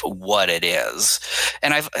of what it is.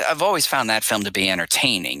 And I've always found that film to be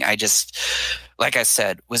entertaining. I just, like I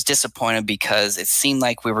said, was disappointed because it seemed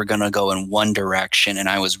like we were going to go in one direction, and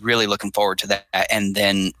I was really looking forward to that. And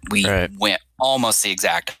then we went almost the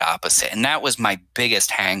exact opposite. And that was my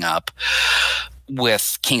biggest hang up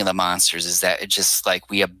with King of the Monsters, is that it just, like,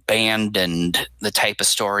 we abandoned the type of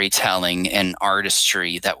storytelling and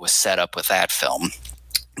artistry that was set up with that film.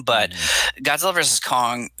 But Godzilla vs.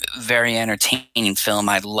 Kong, very entertaining film.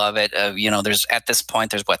 I love it. There's, at this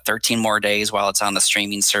point, there's 13 more days while it's on the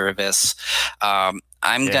streaming service.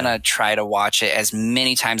 I'm going to try to watch it as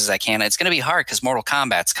many times as I can. It's going to be hard because Mortal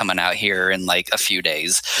Kombat's coming out here in like a few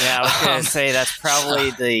days. Yeah, I was going to say that's probably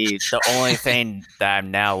the only thing that I'm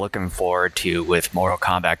now looking forward to with Mortal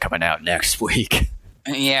Kombat coming out next week.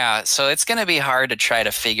 Yeah, so it's going to be hard to try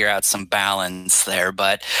to figure out some balance there,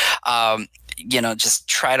 but just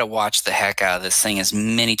try to watch the heck out of this thing as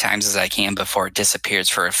many times as I can before it disappears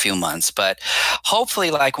for a few months. But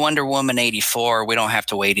hopefully, like Wonder Woman 84, we don't have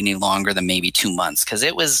to wait any longer than maybe 2 months, because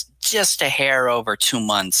it was just a hair over 2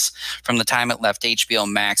 months from the time it left HBO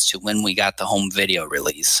Max to when we got the home video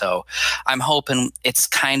release. So I'm hoping it's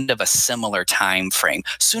kind of a similar time frame.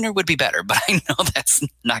 Sooner would be better, but I know that's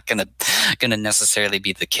not gonna necessarily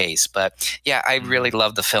be the case. But yeah, I really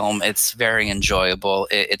love the film. It's very enjoyable.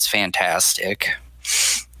 It's fantastic.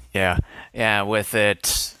 Yeah, with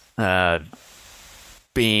it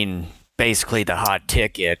being basically the hot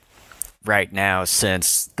ticket right now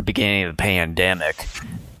since the beginning of the pandemic.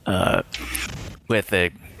 With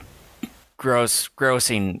the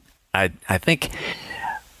grossing, I think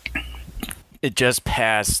it just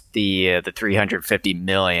passed the 350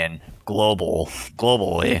 million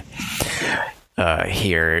globally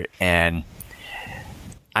here, and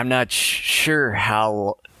I'm not sure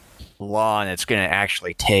how long it's going to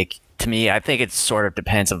actually take. To me, I think it sort of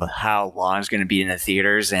depends on how long it's going to be in the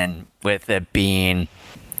theaters, and with it being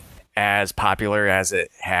as popular as it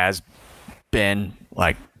has been,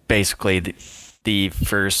 like basically the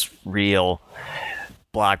first real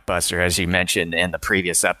blockbuster, as you mentioned in the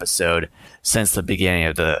previous episode, since the beginning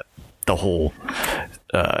of the whole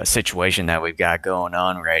situation that we've got going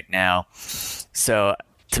on right now. So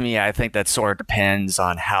to me, I think that sort of depends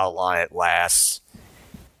on how long it lasts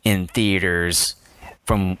in theaters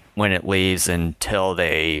from when it leaves until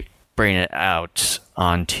they bring it out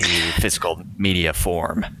onto physical media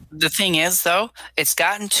form. The thing is, though, it's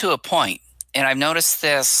gotten to a point, and I've noticed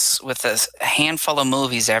this with a handful of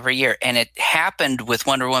movies every year, and it happened with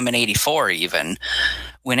Wonder Woman 84 even.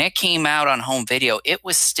 When it came out on home video, it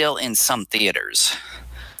was still in some theaters.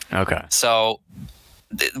 Okay. So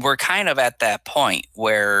we're kind of at that point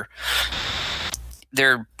where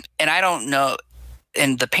they're, and I don't know,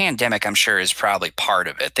 and the pandemic, I'm sure, is probably part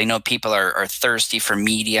of it. They know people are thirsty for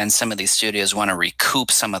media, and some of these studios want to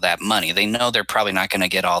recoup some of that money. They know they're probably not going to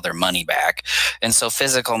get all their money back. And so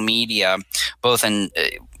physical media, both in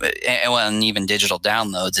and even digital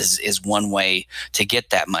downloads, is one way to get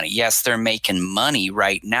that money. Yes, they're making money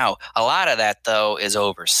right now. A lot of that, though, is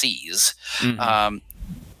overseas. Mm-hmm.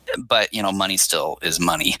 But, you know, money still is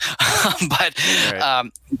money. But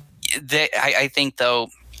right. I think, though,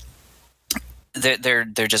 they're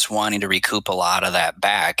just wanting to recoup a lot of that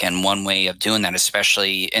back, and one way of doing that,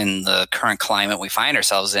 especially in the current climate we find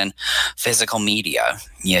ourselves in, physical media.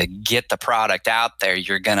 You get the product out there,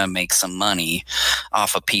 you're gonna make some money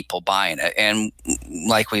off of people buying it. And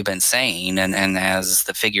like we've been saying, and as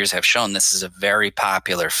the figures have shown, this is a very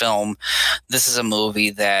popular film. This is a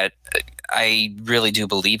movie that I really do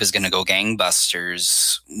believe is going to go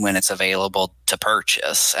gangbusters when it's available to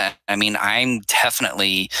purchase. I mean, I'm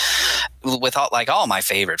definitely, with all my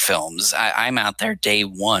favorite films, I'm out there day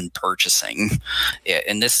one purchasing it,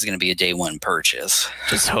 and this is going to be a day one purchase.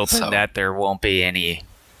 Just hoping that there won't be any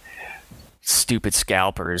stupid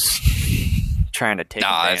scalpers trying to take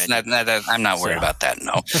advantage. I'm not worried about that,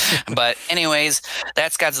 no. But anyways,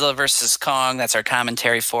 that's Godzilla vs. Kong. That's our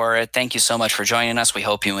commentary for it. Thank you so much for joining us. We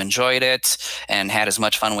hope you enjoyed it and had as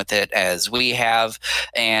much fun with it as we have.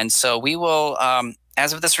 And so we will,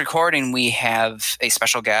 as of this recording, we have a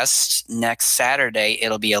special guest next Saturday.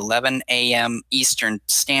 It'll be 11 a.m. Eastern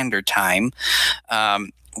Standard Time.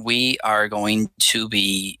 We are going to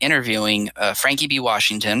be interviewing Frankie B.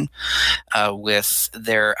 Washington with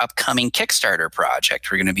their upcoming Kickstarter project.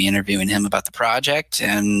 We're going to be interviewing him about the project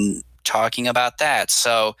and talking about that.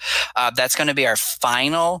 So that's going to be our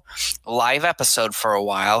final live episode for a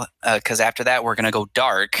while, because after that we're going to go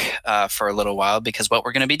dark for a little while, because what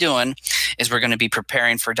we're going to be doing is we're going to be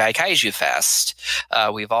preparing for DAIKAIJU Fest.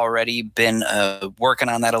 We've already been working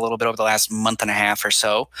on that a little bit over the last month and a half or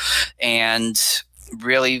so, and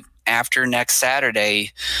really after next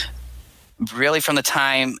Saturday, really from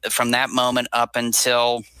that moment up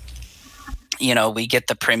until, you know, we get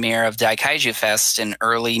the premiere of DAIKAIJU Fest in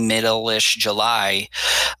early, middle-ish July,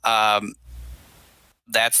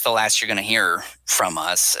 that's the last you're going to hear from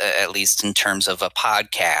us, at least in terms of a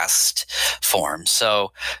podcast form.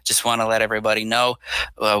 So just want to let everybody know,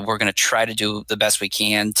 we're going to try to do the best we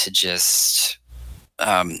can to just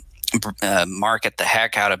market the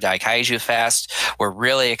heck out of DAIKAIJU Fest. We're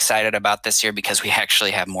really excited about this year because we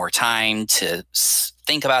actually have more time to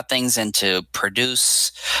think about things and to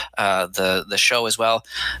produce the show as well.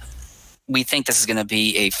 We think this is going to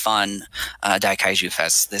be a fun DAIKAIJU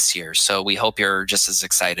Fest this year, so we hope you're just as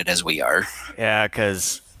excited as we are. Yeah,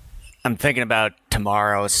 because I'm thinking about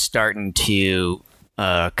tomorrow starting to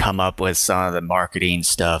come up with some of the marketing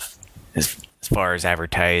stuff as far as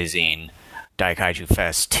advertising DAIKAIJU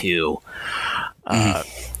Fest 2,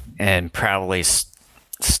 and probably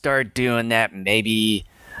start doing that maybe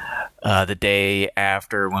the day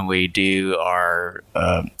after when we do our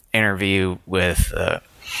interview with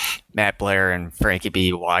Matt Blair and Frankie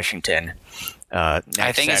B. Washington. I think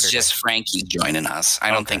Saturday. It's just Frankie joining us.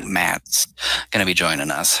 I don't think Matt's going to be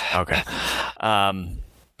joining us. Okay.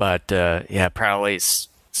 But yeah, probably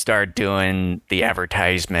start doing the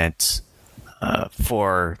advertisements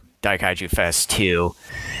for DAIKAIJU Fest 2.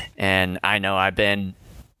 And I know I've been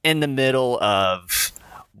in the middle of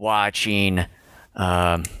watching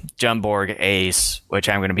Jumborg Ace, which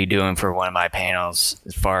I'm going to be doing for one of my panels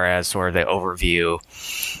as far as sort of the overview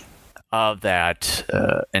of that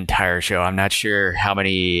entire show. I'm not sure how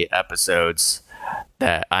many episodes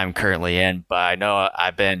that I'm currently in, but I know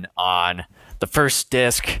I've been on the first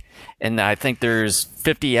disc, and I think there's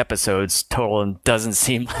 50 episodes total, and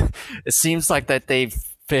it seems like that they've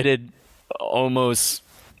fitted almost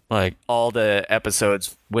like all the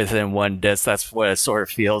episodes within one disc. That's what it sort of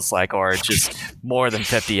feels like, or just more than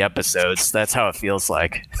 50 episodes. That's how it feels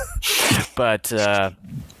like. But I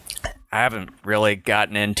haven't really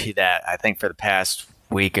gotten into that, I think, for the past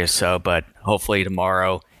week or so, but hopefully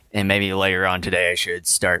tomorrow and maybe later on today I should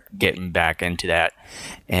start getting back into that.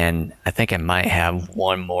 And I think I might have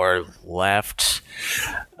one more left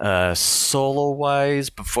solo-wise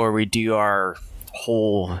before we do our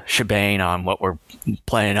whole shebang on what we're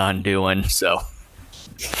planning on doing. So,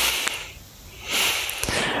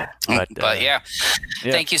 but yeah,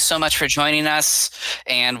 thank you so much for joining us,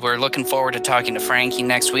 and we're looking forward to talking to Frankie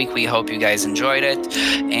next week. We hope you guys enjoyed it,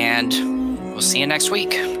 and we'll see you next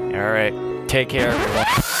week. All right, take care, everyone.